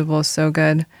unbelievable. So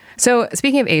good. So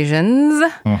speaking of Asians,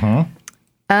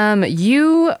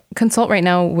 you consult right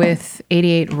now with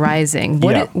 88 Rising.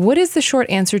 Yeah. What is the short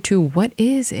answer to what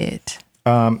is it?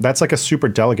 That's like a super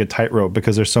delicate tightrope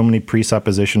because there's so many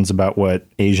presuppositions about what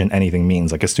Asian anything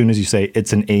means. Like as soon as you say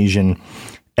it's an Asian,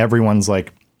 everyone's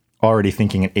like already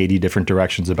thinking in 80 different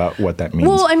directions about what that means.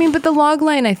 Well, I mean, but the log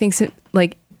line, I think,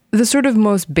 like the sort of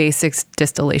most basic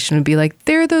distillation would be like,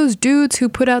 they're those dudes who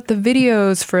put out the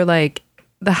videos for like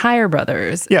the Hire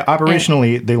Brothers. yeah,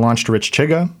 operationally, they launched Rich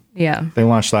Chiga. Yeah. They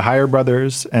launched the Hire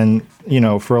Brothers. And, you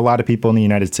know, for a lot of people in the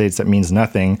United States, that means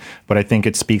nothing. But I think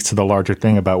it speaks to the larger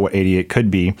thing about what 88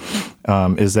 could be,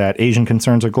 is that Asian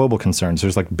concerns are global concerns.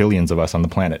 There's like billions of us on the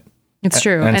planet. It's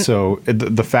true. And so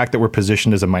the fact that we're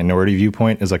positioned as a minority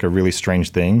viewpoint is like a really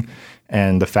strange thing.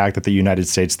 And the fact that the United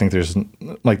States think there's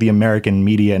like the American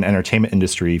media and entertainment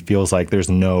industry feels like there's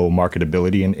no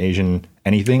marketability in Asian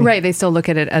anything. Right. They still look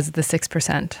at it as the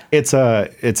 6%. It's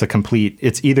a complete,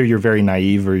 it's either you're very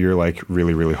naive or you're like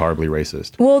really, really horribly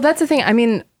racist. Well, that's the thing. I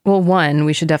mean, well, one,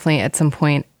 we should definitely at some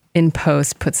point in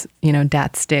post put,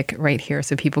 Dat Stick right here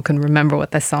so people can remember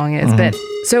what the song is. But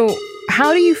so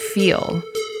how do you feel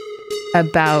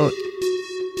about,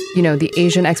 the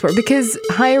Asian export? Because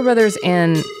Hire Brothers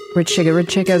and Rich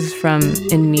Chiga's from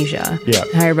Indonesia. Yeah.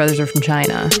 Hire Brothers are from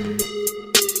China.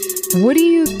 What do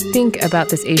you think about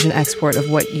this Asian export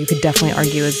of what you could definitely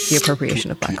argue is the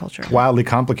appropriation of Black culture? Wildly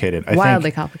complicated.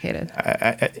 Wildly complicated.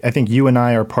 I think you and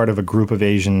I are part of a group of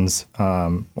Asians,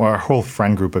 or our whole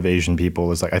friend group of Asian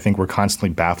people is like, I think we're constantly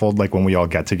baffled, like when we all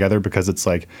get together, because it's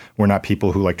like, we're not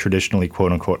people who like traditionally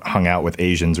quote unquote hung out with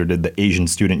Asians or did the Asian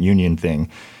Student Union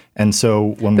thing. And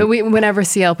so whenever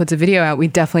CL puts a video out, we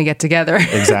definitely get together.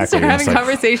 Exactly. Start having like,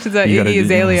 conversations about you Iggy gotta-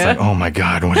 Azalea. It's like, oh my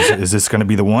God, what is this going to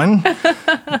be the one?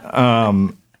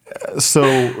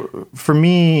 So for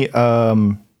me,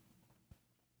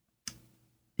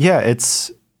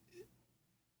 it's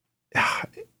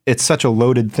such a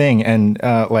loaded thing. And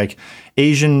like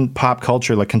Asian pop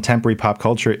culture, like contemporary pop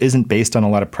culture, isn't based on a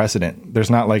lot of precedent. There's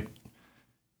not like,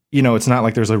 it's not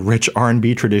like there's a rich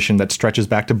R&B tradition that stretches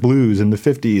back to blues in the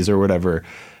 50s or whatever.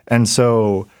 And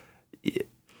so,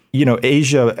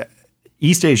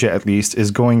 East Asia at least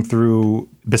is going through,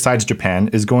 besides Japan,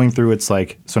 is going through its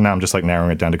like, so now I'm just like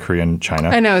narrowing it down to Korea and China.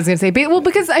 I know I was going to say, well,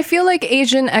 because I feel like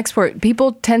Asian export,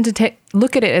 people tend to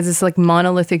look at it as this like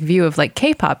monolithic view of like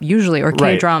K-pop usually, or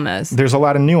K-dramas. There's a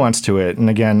lot of nuance to it. And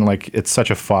again, like it's such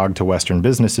a fog to Western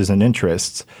businesses and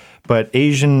interests. But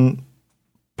Asian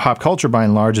pop culture by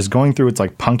and large is going through its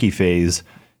like punky phase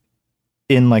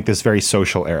in like this very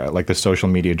social era, like the social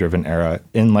media driven era,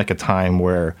 in like a time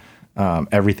where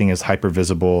everything is hyper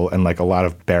visible and like a lot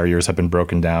of barriers have been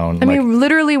broken down. I mean,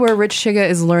 literally where Rich Chiga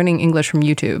is learning English from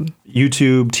YouTube.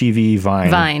 YouTube, TV,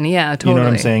 Vine. Vine, yeah, totally. You know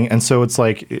what I'm saying? And so it's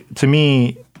like, to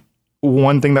me,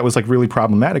 one thing that was like really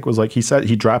problematic was like he said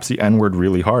he drops the N-word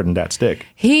really hard in that stick.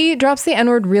 He drops the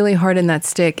N-word really hard in that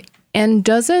stick and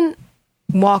doesn't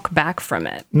walk back from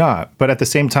it. Nah, but at the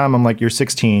same time, I'm like, you're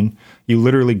 16. You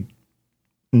literally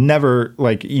never,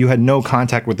 like, you had no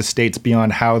contact with the states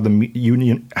beyond how the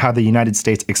United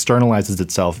States externalizes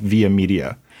itself via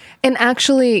media. And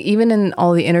actually, even in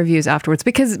all the interviews afterwards,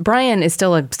 because Brian is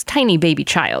still a tiny baby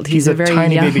child. He's a very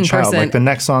tiny young baby child. person. Like the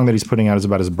next song that he's putting out is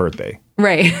about his birthday.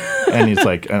 Right. And he's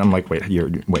like, and I'm like, wait.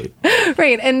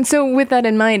 Right. And so with that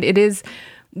in mind, it is,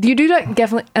 you do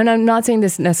definitely, and I'm not saying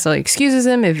this necessarily excuses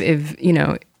him if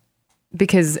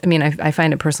because I mean, I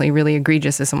find it personally really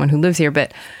egregious as someone who lives here,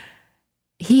 but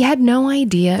he had no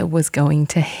idea it was going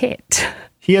to hit.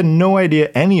 He had no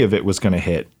idea any of it was going to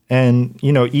hit. And,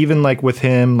 even like with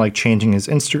him, like changing his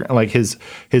Instagram, like his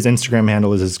Instagram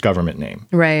handle is his government name.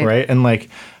 Right. Right. And like,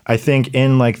 I think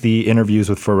in like the interviews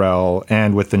with Pharrell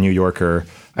and with the New Yorker,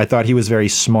 I thought he was very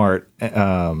smart,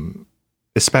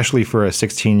 especially for a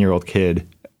 16-year-old kid,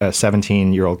 a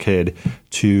 17-year-old kid,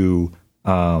 to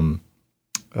the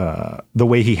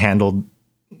way he handled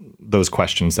those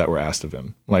questions that were asked of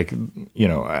him. Like,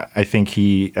 I think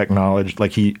he acknowledged,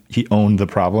 like he owned the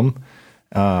problem.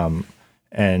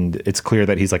 And it's clear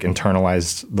that he's like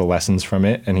internalized the lessons from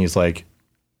it. And he's like,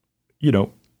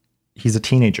 he's a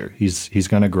teenager. He's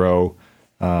going to grow.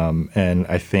 And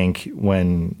I think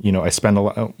when, I spend a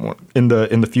lot in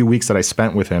the few weeks that I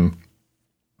spent with him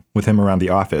around the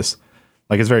office,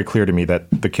 like it's very clear to me that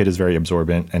the kid is very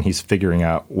absorbent and he's figuring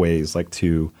out ways like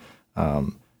to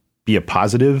be a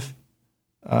positive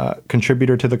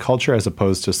contributor to the culture as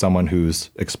opposed to someone who's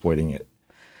exploiting it.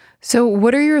 So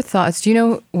what are your thoughts? Do you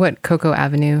know what Coco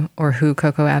Avenue or who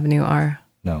Coco Avenue are?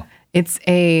 No. It's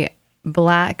a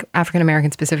Black,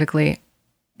 African-American specifically,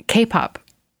 K-pop,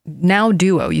 now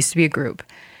duo, used to be a group.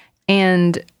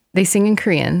 And they sing in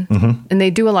Korean, and they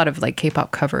do a lot of like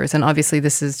K-pop covers. And obviously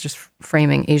this is just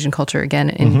framing Asian culture again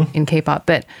in K-pop.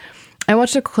 But I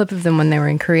watched a clip of them when they were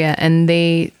in Korea, and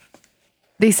they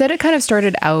said it kind of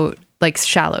started out like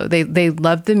shallow. They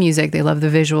loved the music, they loved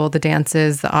the visual, the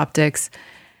dances, the optics.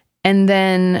 And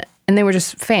they were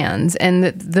just fans. And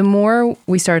the more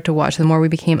we started to watch, the more we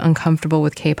became uncomfortable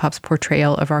with K-pop's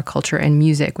portrayal of our culture and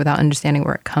music without understanding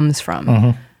where it comes from.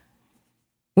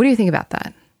 What do you think about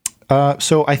that?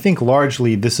 So I think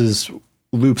largely this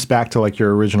loops back to like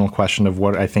your original question of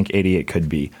what I think 88 could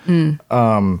be.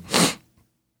 I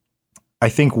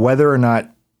think whether or not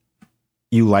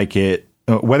you like it,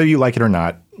 or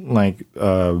not, like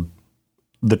the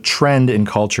trend in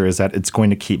culture is that it's going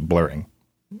to keep blurring.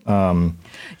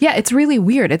 Yeah, it's really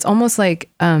weird. It's almost like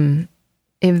if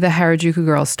the Harajuku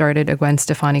Girls started a Gwen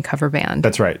Stefani cover band.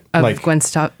 That's right. Of like Gwen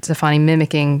Stefani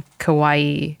mimicking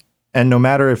kawaii. And no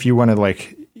matter if you want to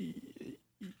like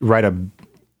write a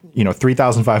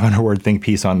 3,500 word think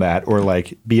piece on that, or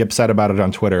like be upset about it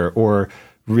on Twitter, or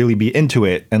really be into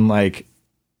it and like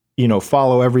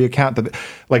follow every account that,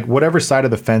 like, whatever side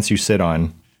of the fence you sit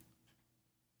on,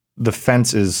 the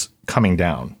fence is coming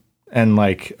down. And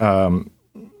like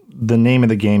the name of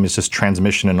the game is just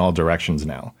transmission in all directions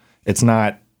now. It's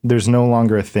not, there's no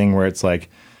longer a thing where it's like,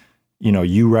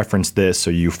 you referenced this, so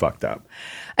you fucked up.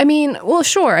 I mean, well,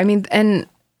 sure. I mean, and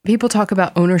people talk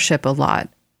about ownership a lot.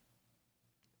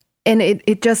 And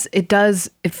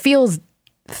it feels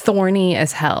thorny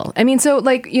as hell. I mean, so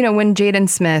like, when Jaden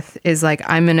Smith is like,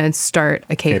 I'm going to start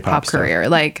a K-pop career,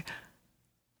 like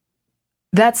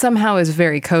that somehow is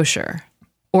very kosher.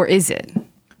 Or is it?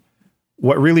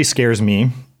 What really scares me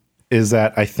is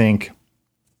that I think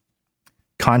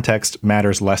context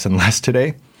matters less and less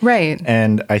today. Right.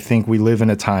 And I think we live in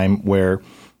a time where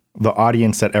the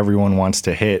audience that everyone wants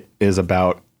to hit is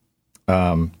about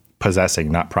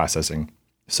possessing, not processing.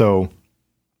 So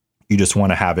you just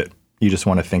want to have it You just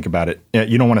want to think about it.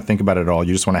 You don't want to think about it at all.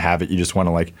 You just want to have it. You just want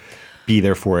to like be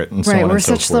there for it and so on and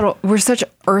so forth. We're such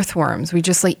earthworms. We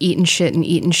just like eating shit and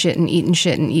eating shit and eating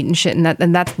shit and eating shit.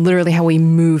 And that's literally how we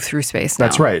move through space now.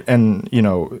 That's right. And, you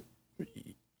know,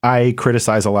 I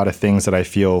criticize a lot of things that I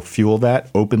feel fuel that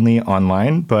openly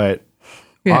online, but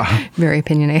very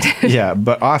opinionated. Yeah.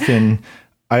 But often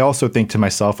I also think to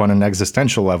myself on an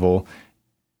existential level,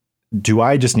 do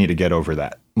I just need to get over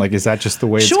that? Like, is that just the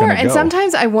way it's going to go? Sure. And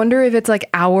sometimes I wonder if it's like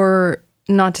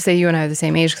not to say you and I are the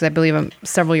same age, because I believe I'm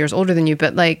several years older than you,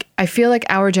 but like, I feel like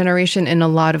our generation in a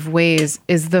lot of ways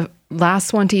is the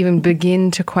last one to even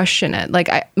begin to question it. Like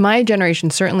my generation,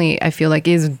 certainly I feel like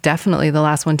is definitely the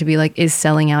last one to be like, is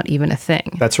selling out even a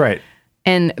thing? That's right.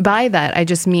 And by that, I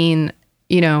just mean,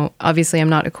 you know, obviously I'm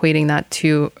not equating that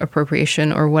to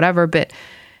appropriation or whatever, but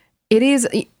it is,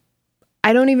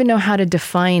 I don't even know how to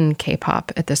define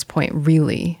K-pop at this point,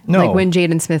 really. No. Like when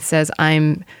Jaden Smith says,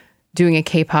 I'm doing a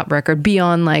K-pop record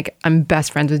beyond like, I'm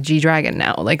best friends with G-Dragon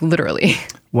now, like literally.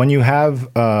 When you have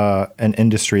an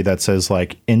industry that's as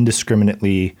like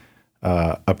indiscriminately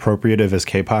appropriative as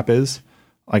K-pop is,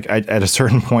 like at a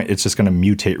certain point, it's just going to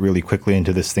mutate really quickly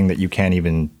into this thing that you can't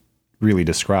even really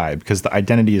describe because the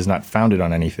identity is not founded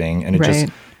on anything and it just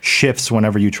shifts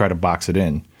whenever you try to box it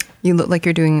in. You look like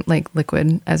you're doing like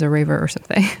Liquid as a raver or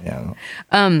something.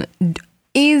 Yeah.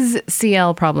 Is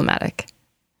CL problematic?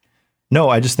 No,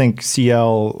 I just think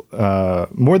CL,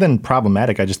 more than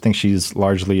problematic, I just think she's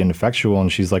largely ineffectual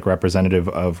and she's like representative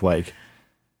of like...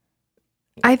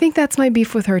 I think that's my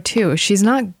beef with her too. She's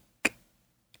not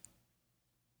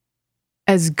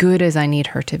as good as I need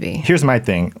her to be. Here's my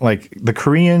thing. Like the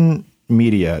Korean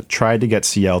media tried to get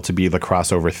CL to be the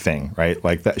crossover thing, right?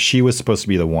 Like that she was supposed to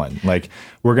be the one. Like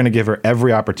we're going to give her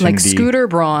every opportunity. Like Scooter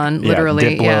Braun,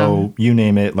 literally. Diplo, you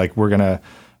name it. Like we're going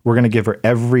to give her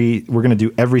we're going to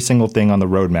do every single thing on the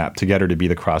roadmap to get her to be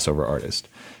the crossover artist.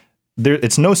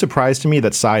 It's no surprise to me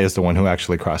that Psy is the one who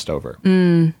actually crossed over.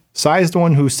 Psy is the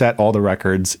one who set all the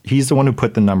records. He's the one who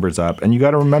put the numbers up. And you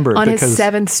got to remember on his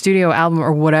 7th studio album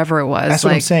or whatever it was. That's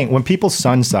what I'm saying. When people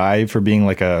sun Psy for being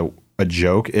like a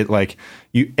joke, it like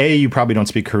you probably don't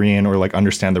speak Korean or like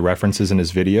understand the references in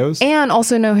his videos, and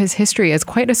also know his history as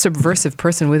quite a subversive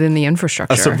person within the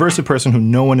infrastructure. A subversive person who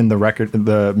no one in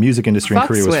the music industry in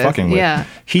Korea was fucking with. Yeah.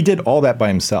 He did all that by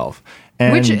himself.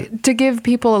 And which, to give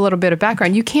people a little bit of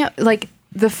background, you can't like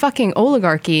the fucking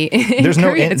oligarchy in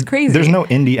Korea. It's crazy. There's no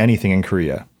indie anything in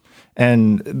Korea,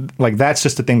 and like that's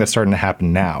just a thing that's starting to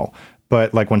happen now.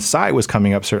 But like when Psy was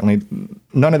coming up, certainly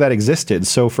none of that existed.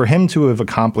 So for him to have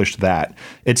accomplished that,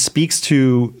 it speaks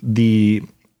to the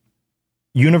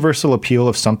universal appeal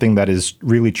of something that is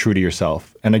really true to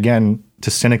yourself. And again, to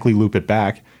cynically loop it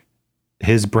back,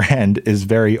 his brand is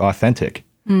very authentic.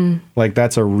 Like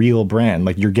that's a real brand.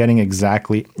 Like you're getting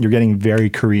very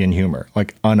Korean humor,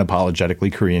 like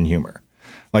unapologetically Korean humor.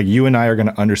 Like you and I are going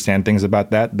to understand things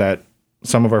about that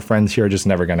some of our friends here are just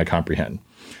never going to comprehend.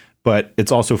 But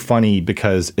it's also funny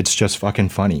because it's just fucking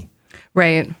funny.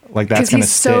 Right. Like that's going to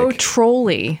stick. Because he's so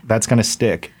trolly. That's going to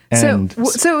stick. And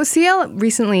so CL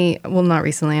recently, well, not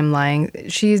recently, I'm lying.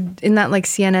 She's in that like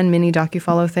CNN mini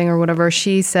docufollow thing or whatever.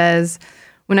 She says,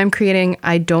 when I'm creating,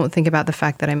 I don't think about the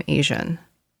fact that I'm Asian.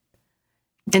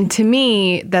 And to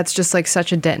me, that's just like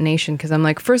such a detonation because I'm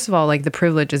like, first of all, like the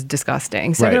privilege is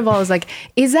disgusting. Second of all, is like,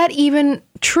 is that even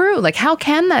true? Like, how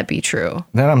can that be true?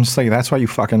 Then I'm just like, that's why you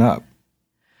fucking up.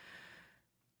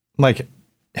 Like,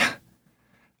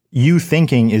 you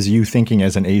thinking is you thinking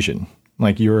as an Asian.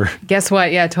 Like you're. Guess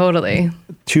what? Yeah, totally.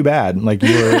 Too bad. Like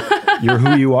you're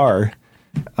who you are,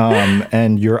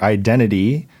 and your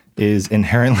identity is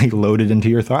inherently loaded into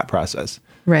your thought process.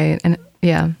 Right, and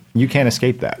yeah, you can't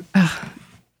escape that.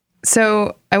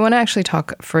 So I want to actually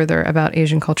talk further about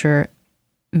Asian culture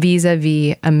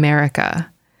vis-a-vis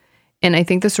America, and I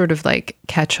think the sort of like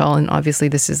catch-all, and obviously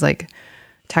this is like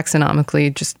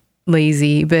taxonomically just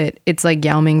lazy, but it's like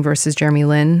Yao Ming versus Jeremy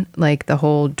Lin, like the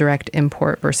whole direct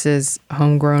import versus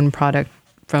homegrown product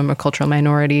from a cultural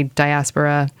minority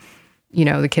diaspora. You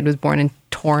know, the kid was born in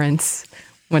Torrance,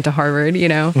 went to Harvard, you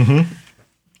know. Mm-hmm.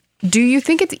 Do you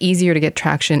think it's easier to get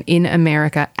traction in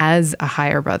America as a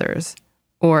Higher Brothers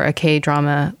or a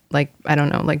K-drama, like, I don't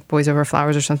know, like Boys Over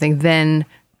Flowers or something, than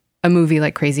a movie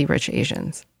like Crazy Rich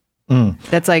Asians?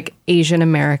 That's like Asian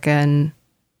American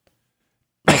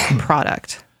like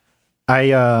product.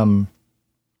 I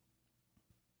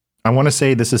want to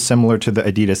say this is similar to the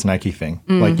Adidas Nike thing.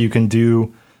 Like you can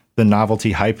do the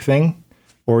novelty hype thing,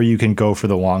 or you can go for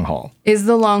the long haul. Is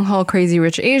the long haul Crazy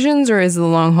Rich Asians, or is the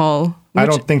long haul? I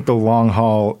don't think the long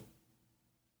haul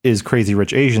is Crazy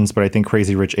Rich Asians, but I think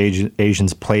Crazy Rich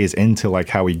Asians plays into like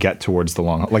how we get towards the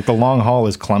long haul. Like the long haul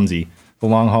is clumsy. The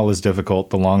long haul is difficult.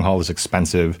 The long haul is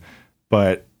expensive,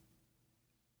 but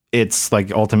it's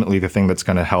like ultimately the thing that's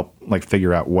going to help like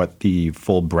figure out what the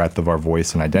full breadth of our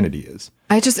voice and identity is.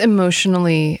 I just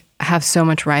emotionally have so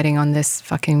much riding on this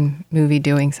fucking movie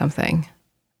doing something.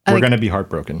 We're going to be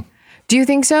heartbroken. Do you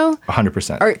think so?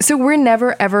 100%. So we're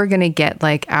never ever going to get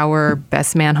like our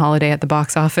best man holiday at the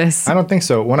box office? I don't think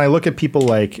so. When I look at people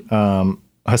like Hassan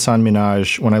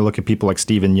Minhaj, when I look at people like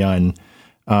Steven Yeun,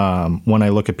 when I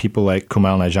look at people like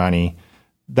Kumail Nanjiani,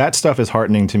 that stuff is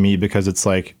heartening to me because it's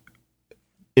like,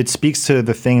 it speaks to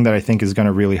the thing that I think is going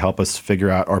to really help us figure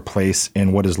out our place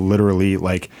in what is literally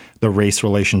like the race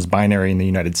relations binary in the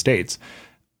United States.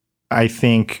 I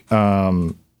think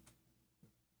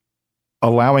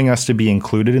allowing us to be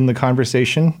included in the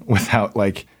conversation without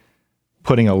like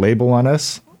putting a label on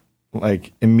us,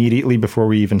 like immediately before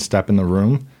we even step in the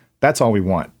room, that's all we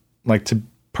want. Like to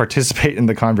participate in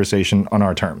the conversation on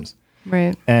our terms.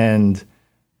 Right. And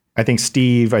I think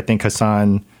Steve, I think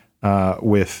Hassan,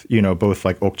 with, you know, both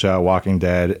like Okja, Walking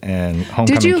Dead, and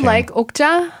Homecoming Did you King. like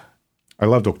Okja? I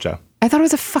loved Okja. I thought it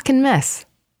was a fucking mess.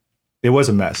 It was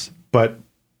a mess, but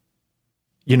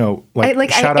you know,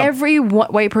 like shout out. Every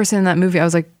white person in that movie, I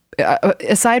was like,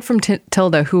 aside from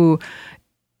Tilda, who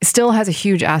still has a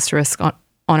huge asterisk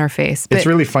on her face. It's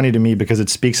really funny to me because it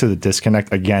speaks to the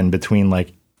disconnect again between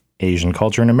like Asian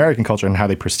culture and American culture and how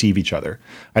they perceive each other.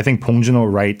 I think Bong Joon-ho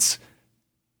writes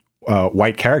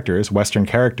white characters, Western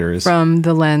characters, from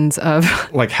the lens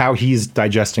of like how he's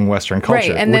digesting Western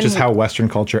culture, right, which is how Western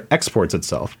culture exports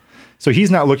itself. So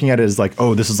he's not looking at it as like,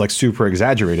 oh, this is like super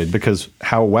exaggerated, because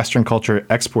how Western culture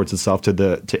exports itself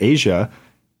to Asia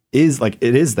is like,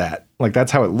 it is that, like,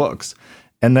 that's how it looks.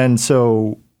 And then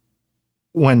so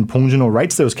when Bong Joon-ho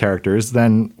writes those characters,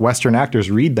 then Western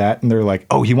actors read that and they're like,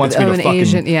 oh, he wants me to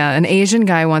fucking... an Asian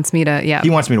guy wants me to,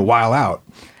 He wants me to while out.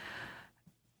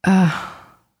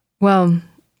 Well,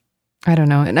 I don't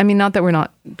know. And I mean, not that we're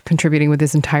not contributing with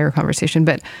this entire conversation,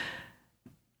 but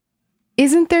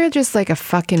isn't there just like a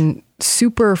fucking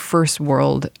super first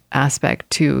world aspect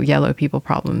to yellow people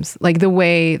problems? Like the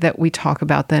way that we talk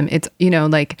about them, it's, you know,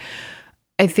 like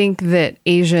I think that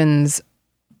Asians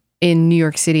in New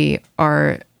York City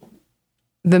are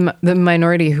the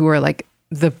minority who are like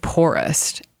the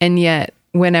poorest. And yet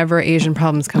whenever Asian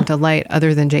problems come to light,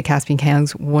 other than Jay Caspian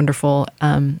Kang's wonderful,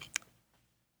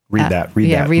 Read that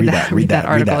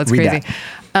article. It's crazy.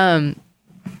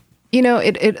 You know,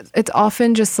 it's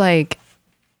often just like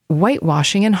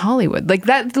whitewashing in Hollywood. Like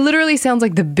that literally sounds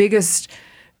like the biggest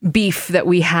beef that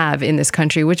we have in this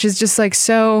country, which is just like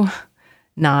so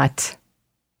not.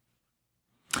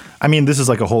 I mean, this is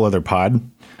like a whole other pod.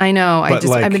 I know.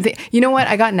 You know what?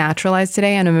 I got naturalized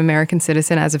today and I'm an American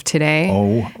citizen as of today.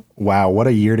 Oh, wow. What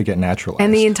a year to get naturalized.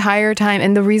 And the entire time,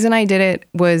 and the reason I did it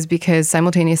was because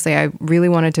simultaneously I really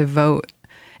wanted to vote.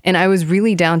 And I was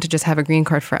really down to just have a green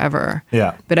card forever.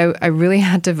 Yeah. But I really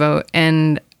had to vote.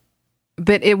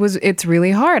 But it's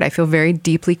really hard. I feel very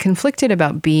deeply conflicted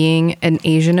about being an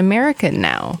Asian American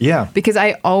now. Yeah. Because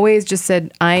I always just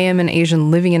said I am an Asian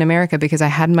living in America because I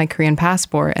had my Korean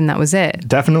passport and that was it.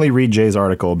 Definitely read Jay's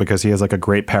article because he has like a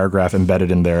great paragraph embedded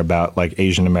in there about like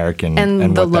Asian American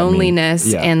and the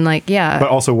loneliness and like, yeah. But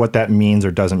also what that means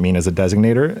or doesn't mean as a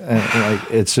designator. And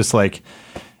like, it's just like,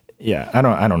 yeah, I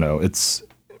don't know.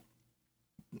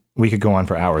 We could go on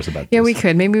for hours about this. Yeah, we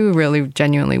could. Maybe we really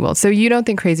genuinely will. So you don't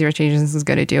think Crazy Rich Asians is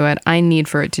going to do it? I need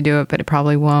for it to do it, but it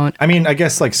probably won't. I mean, I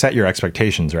guess like set your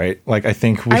expectations, right? Like I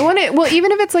think I want it. Well,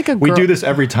 even if it's like a we do this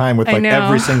every time with like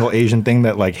every single Asian thing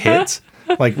that like hits.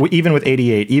 Like even with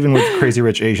 88, even with Crazy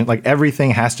Rich Asian, like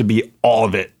everything has to be all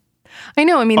of it. I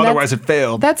know. I mean, otherwise it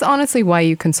failed. That's honestly why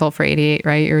you consult for 88,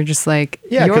 right? You're just like,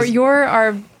 you're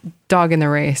our dog in the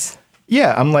race.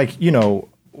 Yeah, I'm like, you know,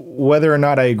 whether or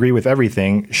not I agree with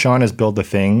everything, Sean has built a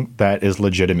thing that is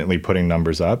legitimately putting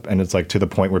numbers up, and it's like to the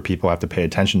point where people have to pay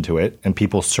attention to it, and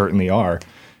people certainly are.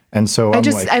 And so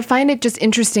I find it just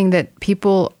interesting that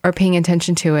people are paying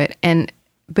attention to it,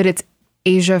 but it's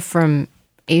Asia from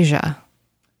Asia.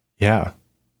 Yeah,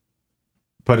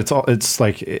 but it's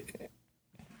like it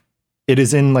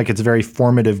is in like its very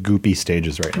formative goopy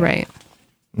stages right now. Right.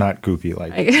 Not goopy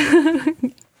like.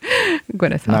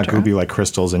 Gwyneth Paltrow. Not goopy like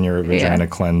crystals in your vagina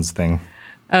cleanse thing.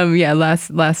 Yeah,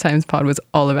 last time's pod was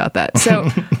all about that. So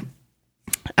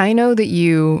I know that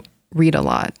you read a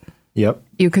lot. Yep.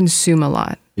 You consume a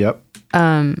lot. Yep.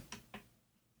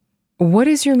 What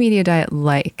is your media diet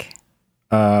like?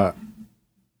 I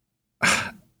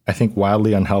think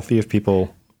wildly unhealthy if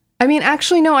people... I mean,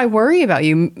 actually, no, I worry about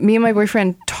you. Me and my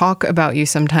boyfriend talk about you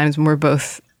sometimes when we're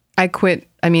both I quit.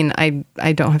 I mean, I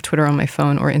don't have Twitter on my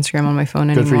phone or Instagram on my phone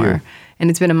Good for anymore. you. And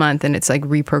it's been a month and it's like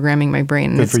reprogramming my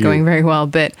brain and Good it's for you. going very well.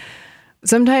 But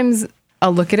sometimes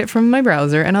I'll look at it from my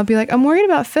browser and I'll be like, I'm worried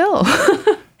about Phil.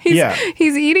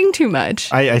 He's eating too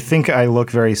much. I think I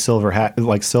look very silver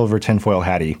tinfoil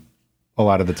hatty a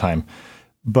lot of the time.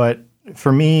 But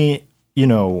for me,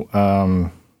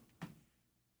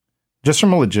 just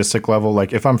from a logistic level,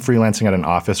 like if I'm freelancing at an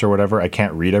office or whatever, I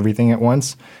can't read everything at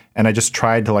once. And I just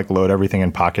tried to like load everything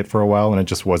in Pocket for a while and it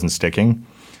just wasn't sticking.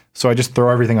 So I just throw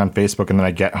everything on Facebook and then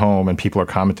I get home and people are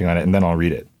commenting on it and then I'll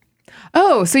read it.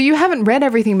 Oh, so you haven't read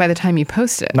everything by the time you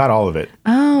post it? Not all of it.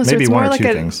 Oh, so maybe it's one more or like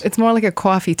two things. It's more like a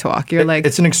coffee talk. You're like,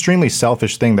 it's an extremely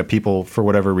selfish thing that people, for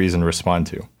whatever reason, respond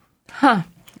to.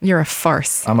 you're a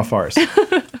farce. I'm a farce.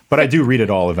 But I do read it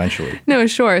all eventually. No,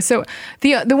 sure. So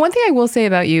the one thing I will say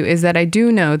about you is that I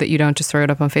do know that you don't just throw it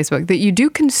up on Facebook, that you do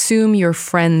consume your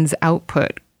friends'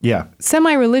 output Yeah.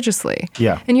 semi-religiously.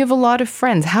 Yeah. And you have a lot of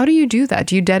friends. How do you do that?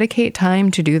 Do you dedicate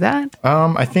time to do that?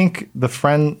 I think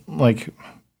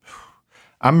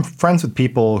I'm friends with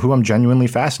people who I'm genuinely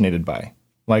fascinated by.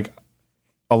 Like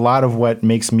a lot of what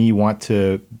makes me want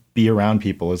to be around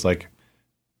people is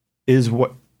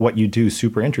what you do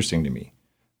super interesting to me.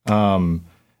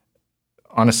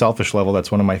 On a selfish level, that's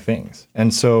one of my things.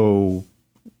 And so,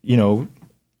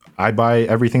 I buy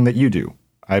everything that you do.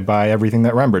 I buy everything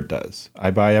that Rembert does.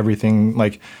 I buy everything,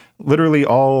 like literally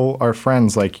all our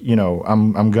friends,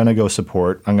 I'm going to go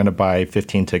support. I'm going to buy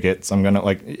 15 tickets. I'm going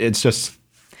to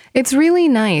It's really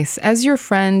nice as your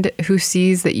friend who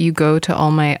sees that you go to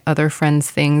all my other friends'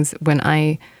 things when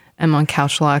I am on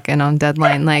Couchlock and on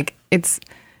Deadline.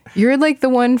 You're like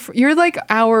you're like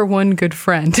our one good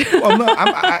friend. Well, no,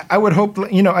 I would hope,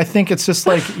 I think it's just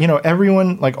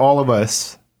everyone, like all of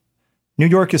us, New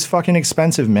York is fucking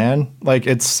expensive, man. Like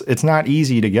it's not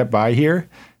easy to get by here.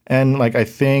 And I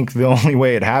think the only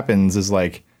way it happens is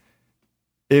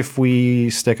if we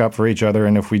stick up for each other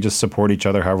and if we just support each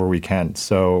other however we can.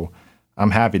 So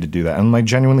I'm happy to do that. I'm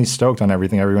genuinely stoked on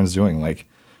everything everyone's doing.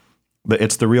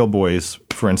 It's the Real Boys,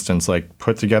 for instance,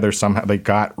 put together somehow, they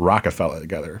got Rockefeller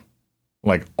together,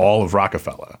 all of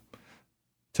Rockefeller,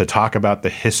 to talk about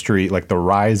the history, the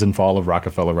rise and fall of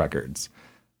Rockefeller Records.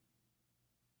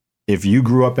 If you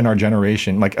grew up in our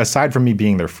generation, aside from me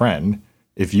being their friend,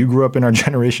 if you grew up in our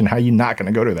generation, how are you not going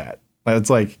to go to that? It's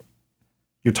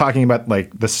you're talking about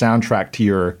the soundtrack to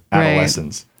your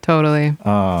adolescence. Right. Totally.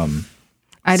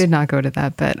 I did not go to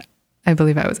that, but I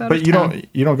believe I was out of town. But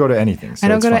you don't go to anything. So I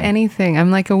don't go to fine. anything.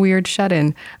 I'm like a weird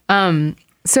shut-in.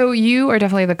 So you are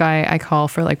definitely the guy I call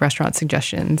for restaurant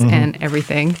suggestions and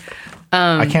everything.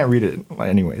 I can't read it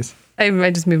anyways. I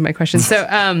just moved my question.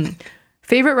 So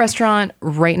favorite restaurant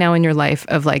right now in your life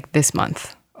of this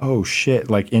month? Oh shit!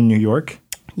 In New York?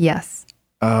 Yes.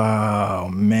 Oh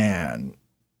man.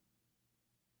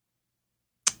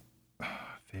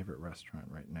 Favorite restaurant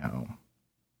right now.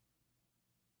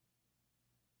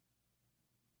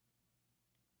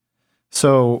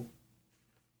 So,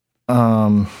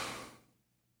 I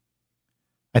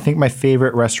think my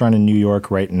favorite restaurant in New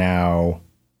York right now,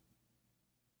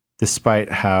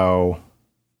 despite how,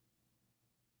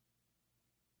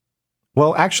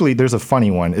 well, actually, there's a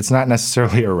funny one. It's not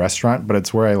necessarily a restaurant, but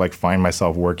it's where I find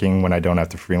myself working when I don't have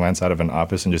to freelance out of an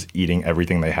office and just eating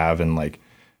everything they have and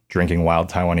drinking wild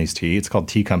Taiwanese tea. It's called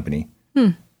Tea Company.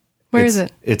 Where is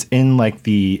it? It's in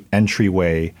the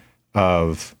entryway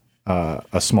of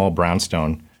a small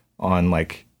brownstone on I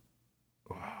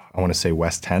want to say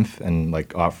West 10th and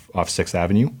off 6th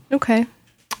Avenue. Okay.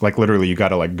 Literally you got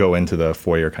to go into the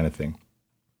foyer kind of thing.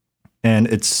 And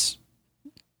it's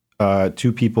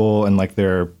two people and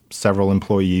there are several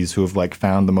employees who have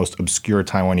found the most obscure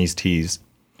Taiwanese teas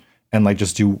and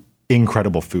just do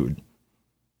incredible food.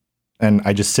 And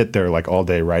I just sit there all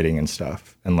day writing and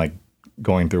stuff and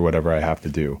going through whatever I have to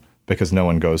do because no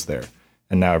one goes there.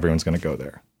 And now everyone's going to go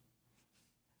there.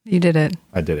 You did it.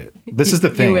 I did it. This is the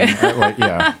thing.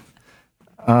 Yeah.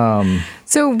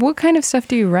 So what kind of stuff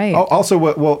do you write? Also,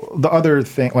 the other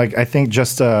thing, I think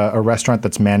just a restaurant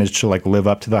that's managed to live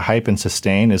up to the hype and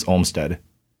sustain is Olmsted.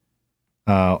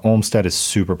 Olmsted is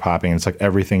super popping. It's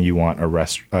everything you want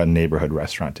a neighborhood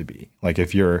restaurant to be.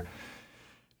 If you're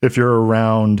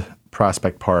around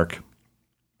Prospect Park,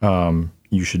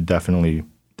 you should definitely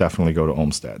go to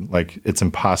Olmsted. It's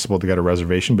impossible to get a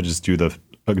reservation, but just do the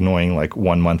annoying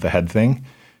 1 month ahead thing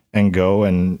and go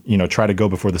and try to go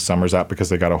before the summer's out because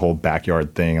they got a whole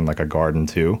backyard thing and a garden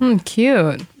too.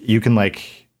 Cute. You can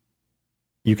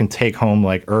take home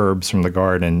herbs from the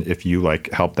garden if you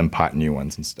help them pot new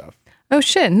ones and stuff. Oh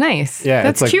shit, nice. Yeah,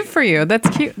 That's it's like- cute for you. That's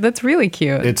cute. That's really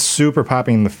cute. It's super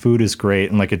popping. The food is great,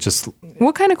 and like it just,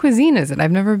 What kind of cuisine is it?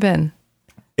 I've never been.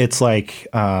 it's like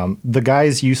the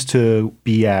guys used to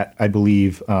be at, I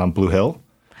believe, Blue Hill.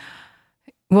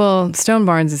 Well, Stone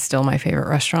Barns is still my favorite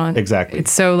restaurant. Exactly.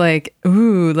 It's so like,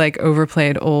 ooh, like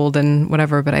overplayed old and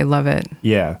whatever, but I love it.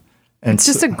 Yeah, and It's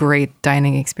just a great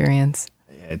dining experience.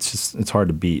 it's hard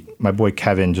to beat. My boy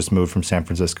Kevin just moved from San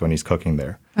Francisco, and he's cooking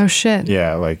there. Oh shit.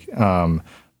 Yeah, like,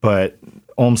 but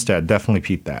Olmsted definitely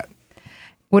beat that.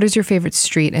 What is your favorite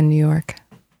street in New York?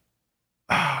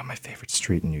 My favorite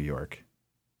street in New York.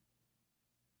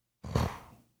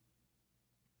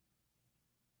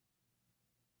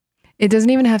 It doesn't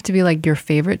even have to be like your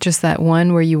favorite, just that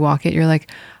one where you walk it, you're like,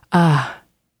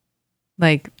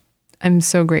 like, I'm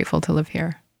so grateful to live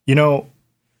here. You know,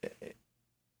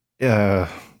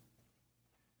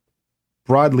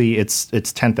 broadly, it's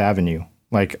 10th Avenue.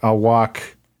 Like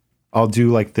I'll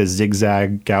do like the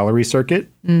zigzag gallery circuit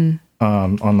on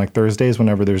like Thursdays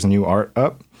whenever there's new art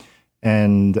up.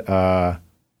 And that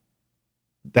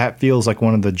feels like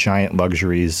one of the giant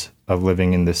luxuries of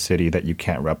living in this city that you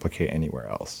can't replicate anywhere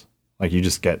else. Like you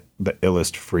just get the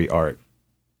illest free art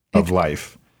of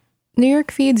life. New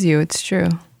York feeds you, it's true.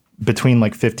 Between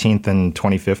like 15th and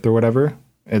 25th or whatever,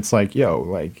 it's like, yo,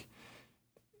 like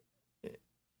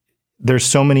there's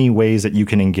so many ways that you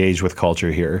can engage with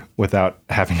culture here without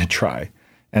having to try.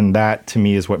 And that to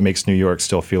me is what makes New York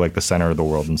still feel like the center of the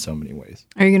world in so many ways.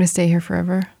 Are you going to stay here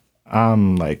forever?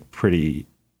 I'm like pretty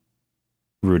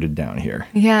rooted down here.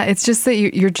 Yeah, it's just that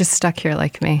you're just stuck here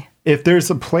like me. If there's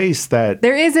a place that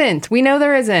There isn't. We know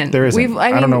there isn't. there isn't,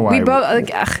 I don't know why. We both, like,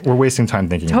 ugh, we're wasting time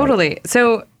thinking about it. totally.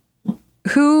 So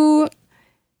who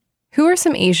are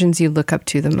some Asians you look up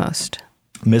to the most?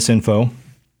 Miss Info,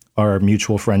 our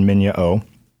mutual friend Minya O.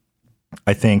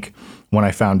 I think when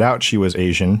I found out she was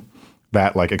Asian,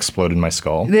 that like exploded my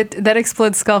skull. That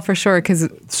explodes skull for sure. Because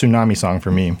Tsunami song for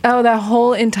me. that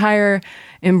whole entire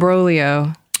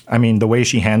imbroglio. I mean, the way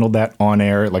she handled that on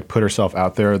air, like put herself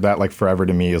out there, that like forever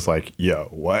to me is like, yo,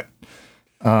 what?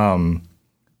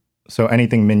 So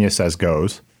anything Minya says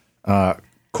goes.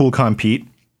 Cool Con Pete.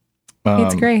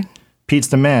 It's great. Pete's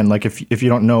the man. Like if you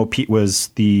don't know, Pete was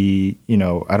the, you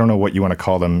know, I don't know what you want to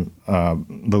call them,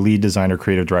 the lead designer,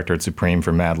 creative director at Supreme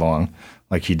for mad long.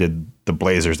 Like he did the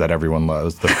blazers that everyone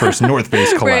loves, the first North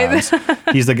Face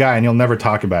collabs. He's the guy, and he'll never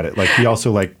talk about it. Like he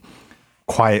also like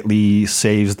quietly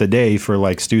saves the day for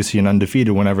like Stussy and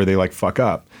Undefeated whenever they like fuck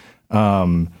up.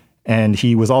 And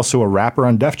he was also a rapper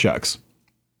on Def Jux.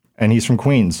 And he's from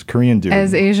Queens, Korean dude.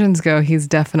 As Asians go, he's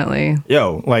definitely.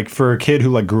 Yo, like for a kid who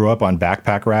like grew up on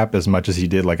backpack rap as much as he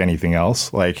did like anything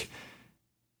else, like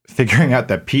figuring out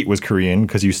that Pete was Korean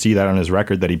because you see that on his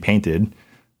record that he painted,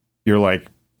 you're like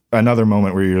another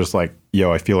moment where you're just like,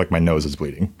 yo, I feel like my nose is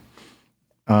bleeding.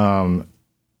 Daewon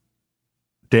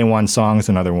Song's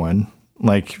another one.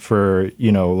 Like for,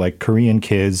 you know, like Korean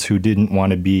kids who didn't want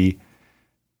to be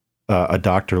a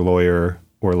doctor, lawyer,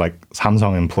 or like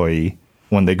Samsung employee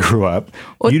when they grew up.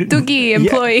 Otugi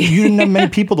employee. Yeah, you didn't have many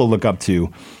people to look up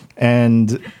to. And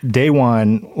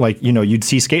Daewon, like, you know, you'd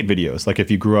see skate videos, like if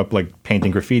you grew up like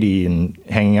painting graffiti and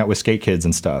hanging out with skate kids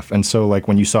and stuff. And so like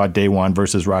when you saw Daewon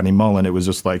versus Rodney Mullen, it was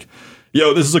just like,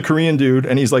 yo, this is a Korean dude.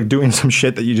 And he's like doing some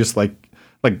shit that you just like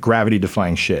gravity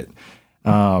defying shit.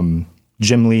 Jim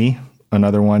Lee,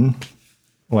 another one.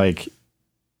 Like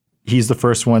he's the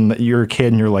first one that you're a kid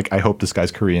and you're like, I hope this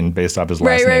guy's Korean based off his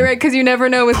last name. Right. Because you never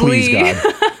know with Please, Lee.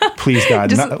 God. Please, God.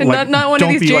 Just not one of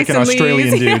don't these be Jason like an Australian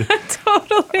Lees. dude. Yeah,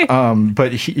 totally.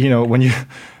 But, he, you know, when you,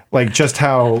 like, just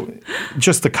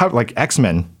the cut, like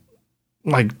X-Men,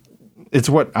 like, it's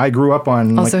what I grew up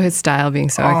on. Also like, his style being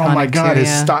so iconic. Oh, my God. too, His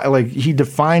yeah. style, like, he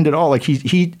defined it all. Like,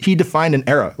 he defined an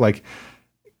era. Like,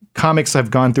 comics have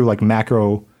gone through, like,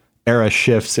 macro era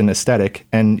shifts in aesthetic.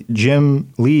 And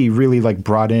Jim Lee really, like,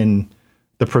 brought in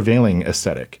the prevailing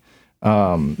aesthetic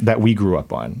that we grew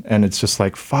up on. And it's just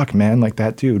like, fuck, man, like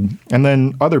that dude. And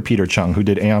then other Peter Chung who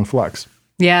did Aeon Flux.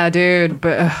 Yeah, dude.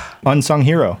 But Unsung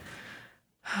hero.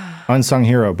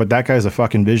 But that guy's a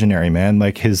fucking visionary, man.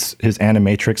 Like his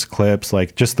Animatrix clips,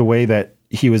 like just the way that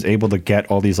he was able to get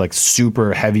all these like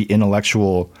super heavy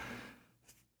intellectual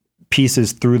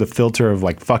pieces through the filter of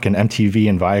like fucking MTV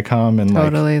and Viacom and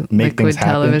Totally. like make Liquid things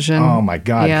happen. television. Oh my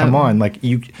God, Yeah. come on. Like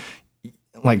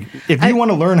if you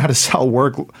want to learn how to sell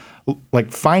work,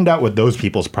 like find out what those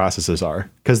people's processes are.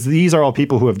 Because these are all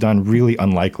people who have done really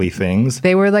unlikely things.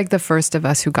 they were like the first of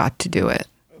us who got to do it.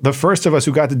 The first of us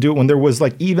who got to do it when there was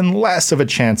like even less of a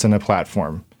chance in a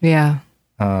platform. Yeah.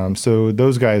 So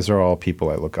those guys are all people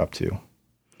I look up to.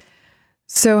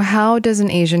 So how does an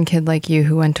Asian kid like you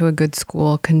who went to a good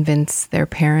school convince their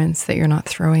parents that you're not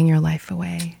throwing your life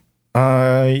away?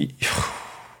 I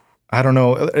don't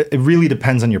know. It really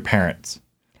depends on your parents.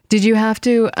 Did you have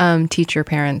to teach your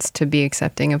parents to be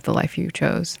accepting of the life you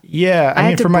chose? Yeah. I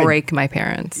had to break my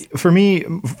parents. For me,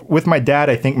 with my dad,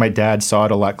 I think my dad saw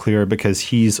it a lot clearer because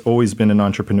he's always been an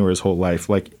entrepreneur his whole life.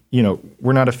 Like, you know,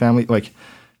 we're not a family. Like,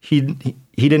 he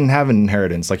didn't have an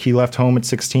inheritance. Like, he left home at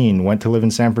 16, went to live in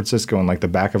San Francisco in like the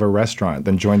back of a restaurant,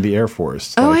 then joined the Air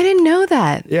Force. Oh, like, I didn't know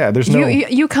that. Yeah, there's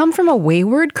You come from a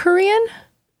wayward Korean?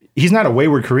 He's not a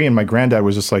wayward Korean. My granddad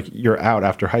was just like, you're out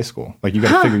after high school. Like, you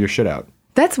got to figure your shit out.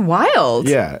 That's wild.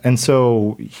 Yeah. And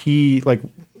so he, like,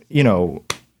 you know,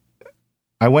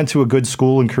 I went to a good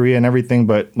school in Korea and everything,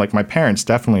 but like my parents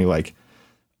definitely, like,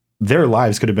 their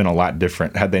lives could have been a lot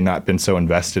different had they not been so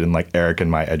invested in like Eric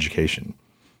and my education.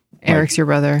 Eric's your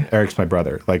brother. Eric's my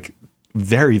brother. Like,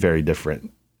 very, very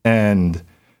different. And,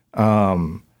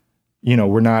 you know,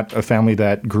 we're not a family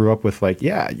that grew up with like,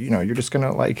 yeah, you know, you're just going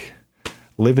to like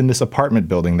live in this apartment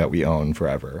building that we own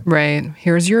forever. Right.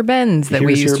 Here's your Benz that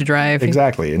we used to drive.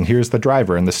 Exactly. And here's the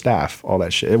driver and the staff, all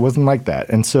that shit. It wasn't like that.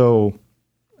 And so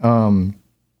my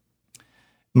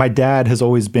dad has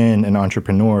always been an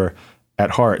entrepreneur at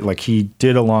heart. Like, he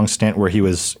did a long stint where he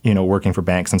was, you know, working for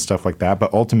banks and stuff like that.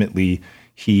 But ultimately,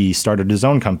 he started his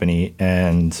own company.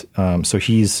 And so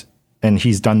he's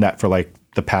done that for like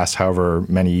the past however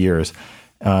many years.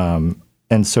 And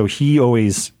so he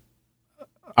always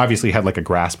obviously had like a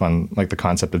grasp on like the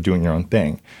concept of doing your own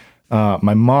thing.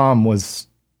 My mom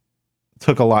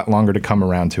took a lot longer to come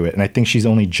around to it. And I think she's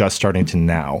only just starting to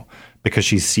now, because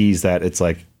she sees that it's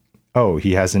like, oh,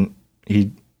 he hasn't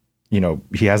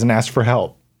asked for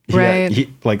help. Right.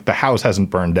 Like, the house hasn't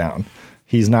burned down.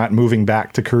 He's not moving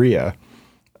back to Korea.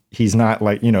 He's not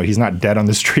like, you know, he's not dead on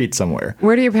the street somewhere.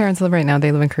 Where do your parents live right now?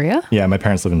 They live in Korea? Yeah, my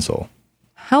parents live in Seoul.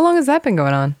 How long has that been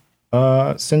going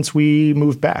on? Since we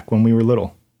moved back when we were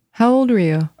little. How old were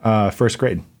you? First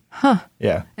grade. Huh.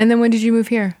 Yeah. And then when did you move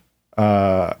here?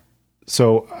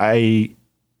 So I,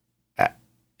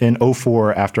 in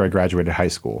 2004, after I graduated high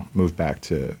school, moved back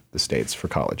to the States for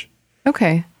college.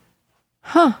 Okay.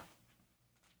 Huh.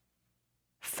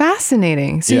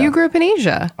 Fascinating. So Yeah. you grew up in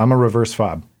Asia. I'm a reverse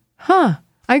fob. Huh.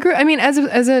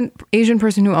 As an Asian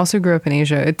person who also grew up in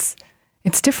Asia, it's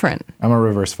different. I'm a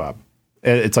reverse fob.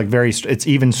 It's like it's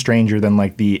even stranger than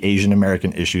like the Asian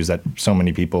American issues that so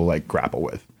many people like grapple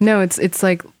with. No, it's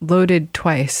like loaded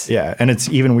twice. Yeah. And it's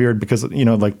even weird because, you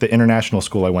know, like the international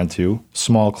school I went to,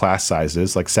 small class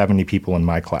sizes, like 70 people in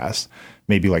my class,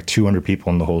 maybe like 200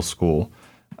 people in the whole school.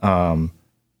 And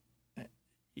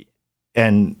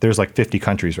there's like 50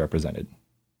 countries represented.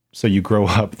 So you grow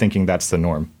up thinking that's the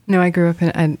norm. No, I grew up in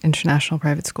an international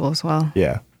private school as well.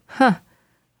 Yeah.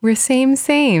 We're same.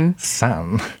 Sam.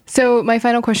 So my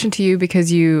final question to you,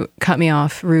 because you cut me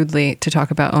off rudely to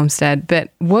talk about Olmsted,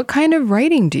 but what kind of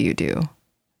writing do you do?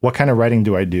 What kind of writing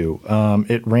do I do?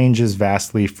 It ranges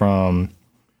vastly from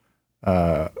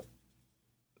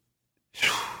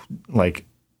like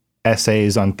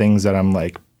essays on things that I'm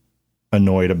like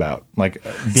annoyed about. Like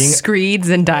Screeds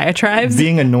and diatribes?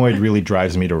 Being annoyed really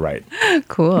drives me to write.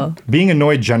 Cool. Being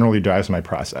annoyed generally drives my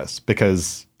process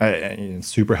because it's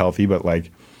super healthy, but like,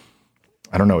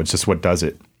 I don't know, it's just what does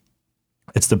it.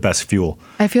 It's the best fuel.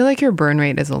 I feel like your burn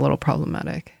rate is a little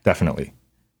problematic. Definitely.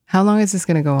 How long is this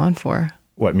going to go on for?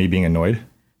 What, me being annoyed?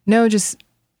 No,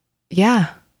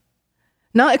 yeah.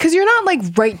 Not because you're not like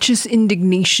righteous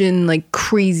indignation, like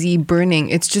crazy burning.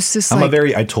 It's just this I'm like a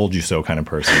very I told you so kind of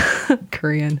person.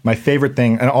 Korean. My favorite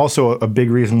thing, and also a big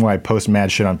reason why I post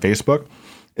mad shit on Facebook,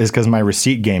 is because my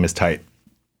receipt game is tight.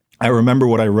 I remember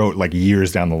what I wrote like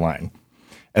years down the line.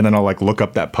 And then I'll like look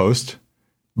up that post,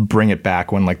 bring it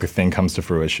back when like the thing comes to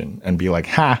fruition and be like,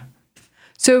 ha.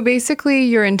 So basically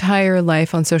your entire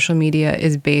life on social media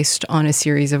is based on a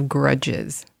series of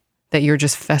grudges that you're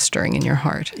just festering in your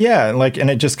heart. Yeah, and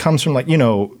it just comes from like, you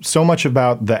know, so much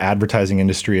about the advertising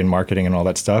industry and marketing and all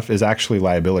that stuff is actually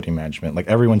liability management. Like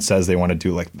everyone says they want to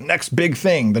do like the next big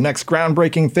thing, the next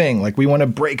groundbreaking thing. Like we want to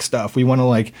break stuff. We want to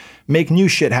like make new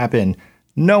shit happen.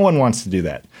 No one wants to do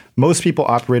that. Most people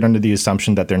operate under the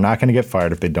assumption that they're not going to get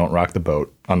fired if they don't rock the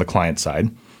boat on the client side.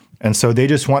 And so they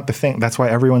just want the thing. That's why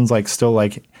everyone's like still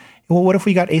like, well, what if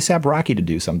we got A$AP Rocky to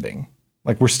do something?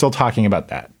 Like we're still talking about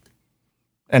that.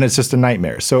 And it's just a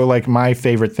nightmare. So like my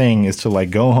favorite thing is to like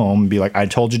go home and be like, I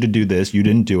told you to do this. You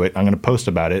didn't do it. I'm going to post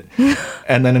about it.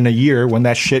 And then in a year when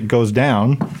that shit goes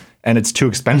down and it's too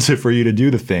expensive for you to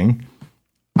do the thing,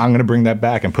 I'm going to bring that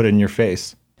back and put it in your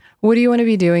face. What do you want to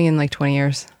be doing in like 20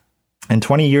 years? In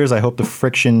 20 years, I hope the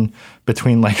friction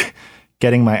between like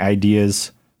getting my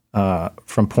ideas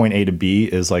from point A to B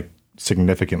is like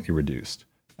significantly reduced.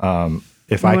 If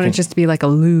I I want can, it just to be like a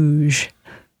luge.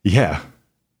 yeah,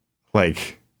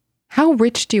 like How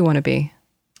rich do you want to be?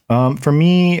 for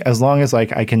me, as long as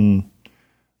like I can,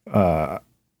 I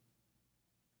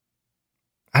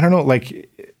don't know, like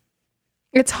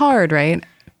It's hard, right?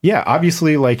 yeah,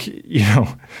 obviously, like you know,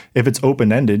 if it's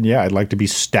open ended, yeah, I'd like to be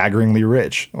staggeringly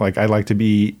rich. Like I'd like to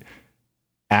be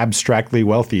abstractly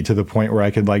wealthy to the point where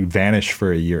I could like vanish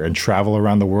for a year and travel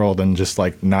around the world and just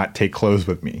like not take clothes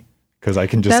with me because I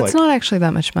can just That's like. not actually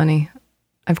that much money.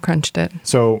 I've crunched it.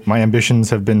 So my ambitions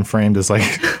have been framed as like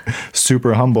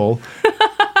super humble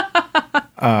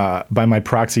by my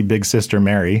proxy big sister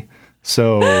Mary.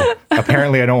 So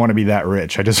apparently I don't want to be that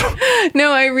rich. I just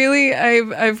No, I've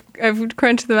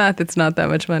crunched the math. It's not that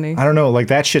much money. I don't know, like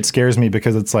that shit scares me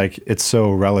because it's like it's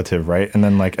so relative, right? And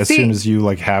then like as soon as you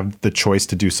like have the choice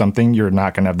to do something, you're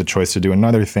not going to have the choice to do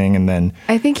another thing and then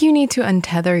I think you need to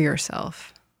untether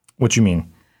yourself. what you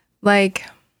mean? Like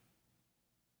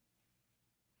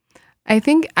I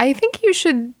think you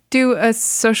should do a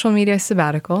social media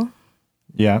sabbatical.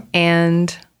 Yeah.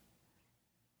 And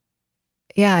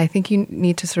yeah, I think you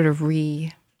need to sort of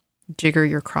rejigger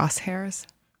your crosshairs.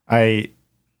 I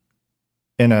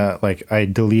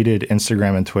deleted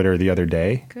Instagram and Twitter the other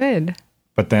day, Good.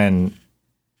 but then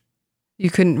You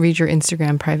couldn't read your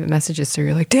Instagram private messages, so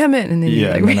you're like, damn it. And then yeah,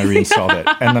 you're and like, then I reinstalled it.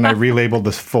 And then I relabeled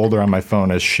this folder on my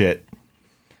phone as shit.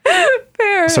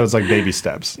 fair. So it's like baby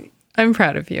steps. I'm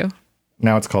proud of you.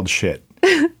 Now it's called shit.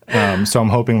 So I'm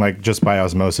hoping like just by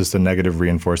osmosis, the negative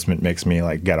reinforcement makes me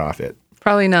like get off it.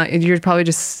 Probably not. You're probably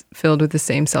just filled with the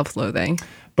same self-loathing.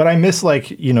 But I miss like,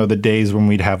 you know, the days when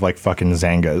we'd have like fucking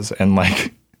Zangas and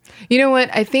like, You know what?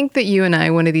 I think that you and I,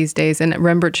 one of these days, and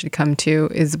Rembert should come too,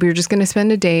 is we're just going to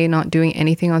spend a day not doing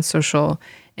anything on social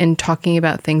and talking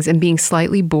about things and being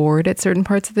slightly bored at certain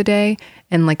parts of the day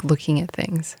and like looking at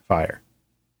things. fire.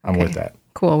 I'm with that.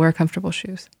 Cool. Wear comfortable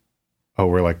shoes. Oh,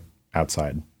 we're like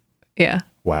outside. Yeah.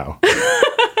 Wow.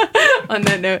 On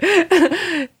that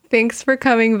note, thanks for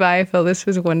coming by, Phil. This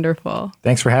was wonderful.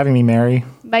 Thanks for having me, Mary.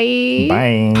 Bye. Bye.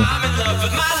 I'm in love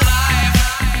with my life.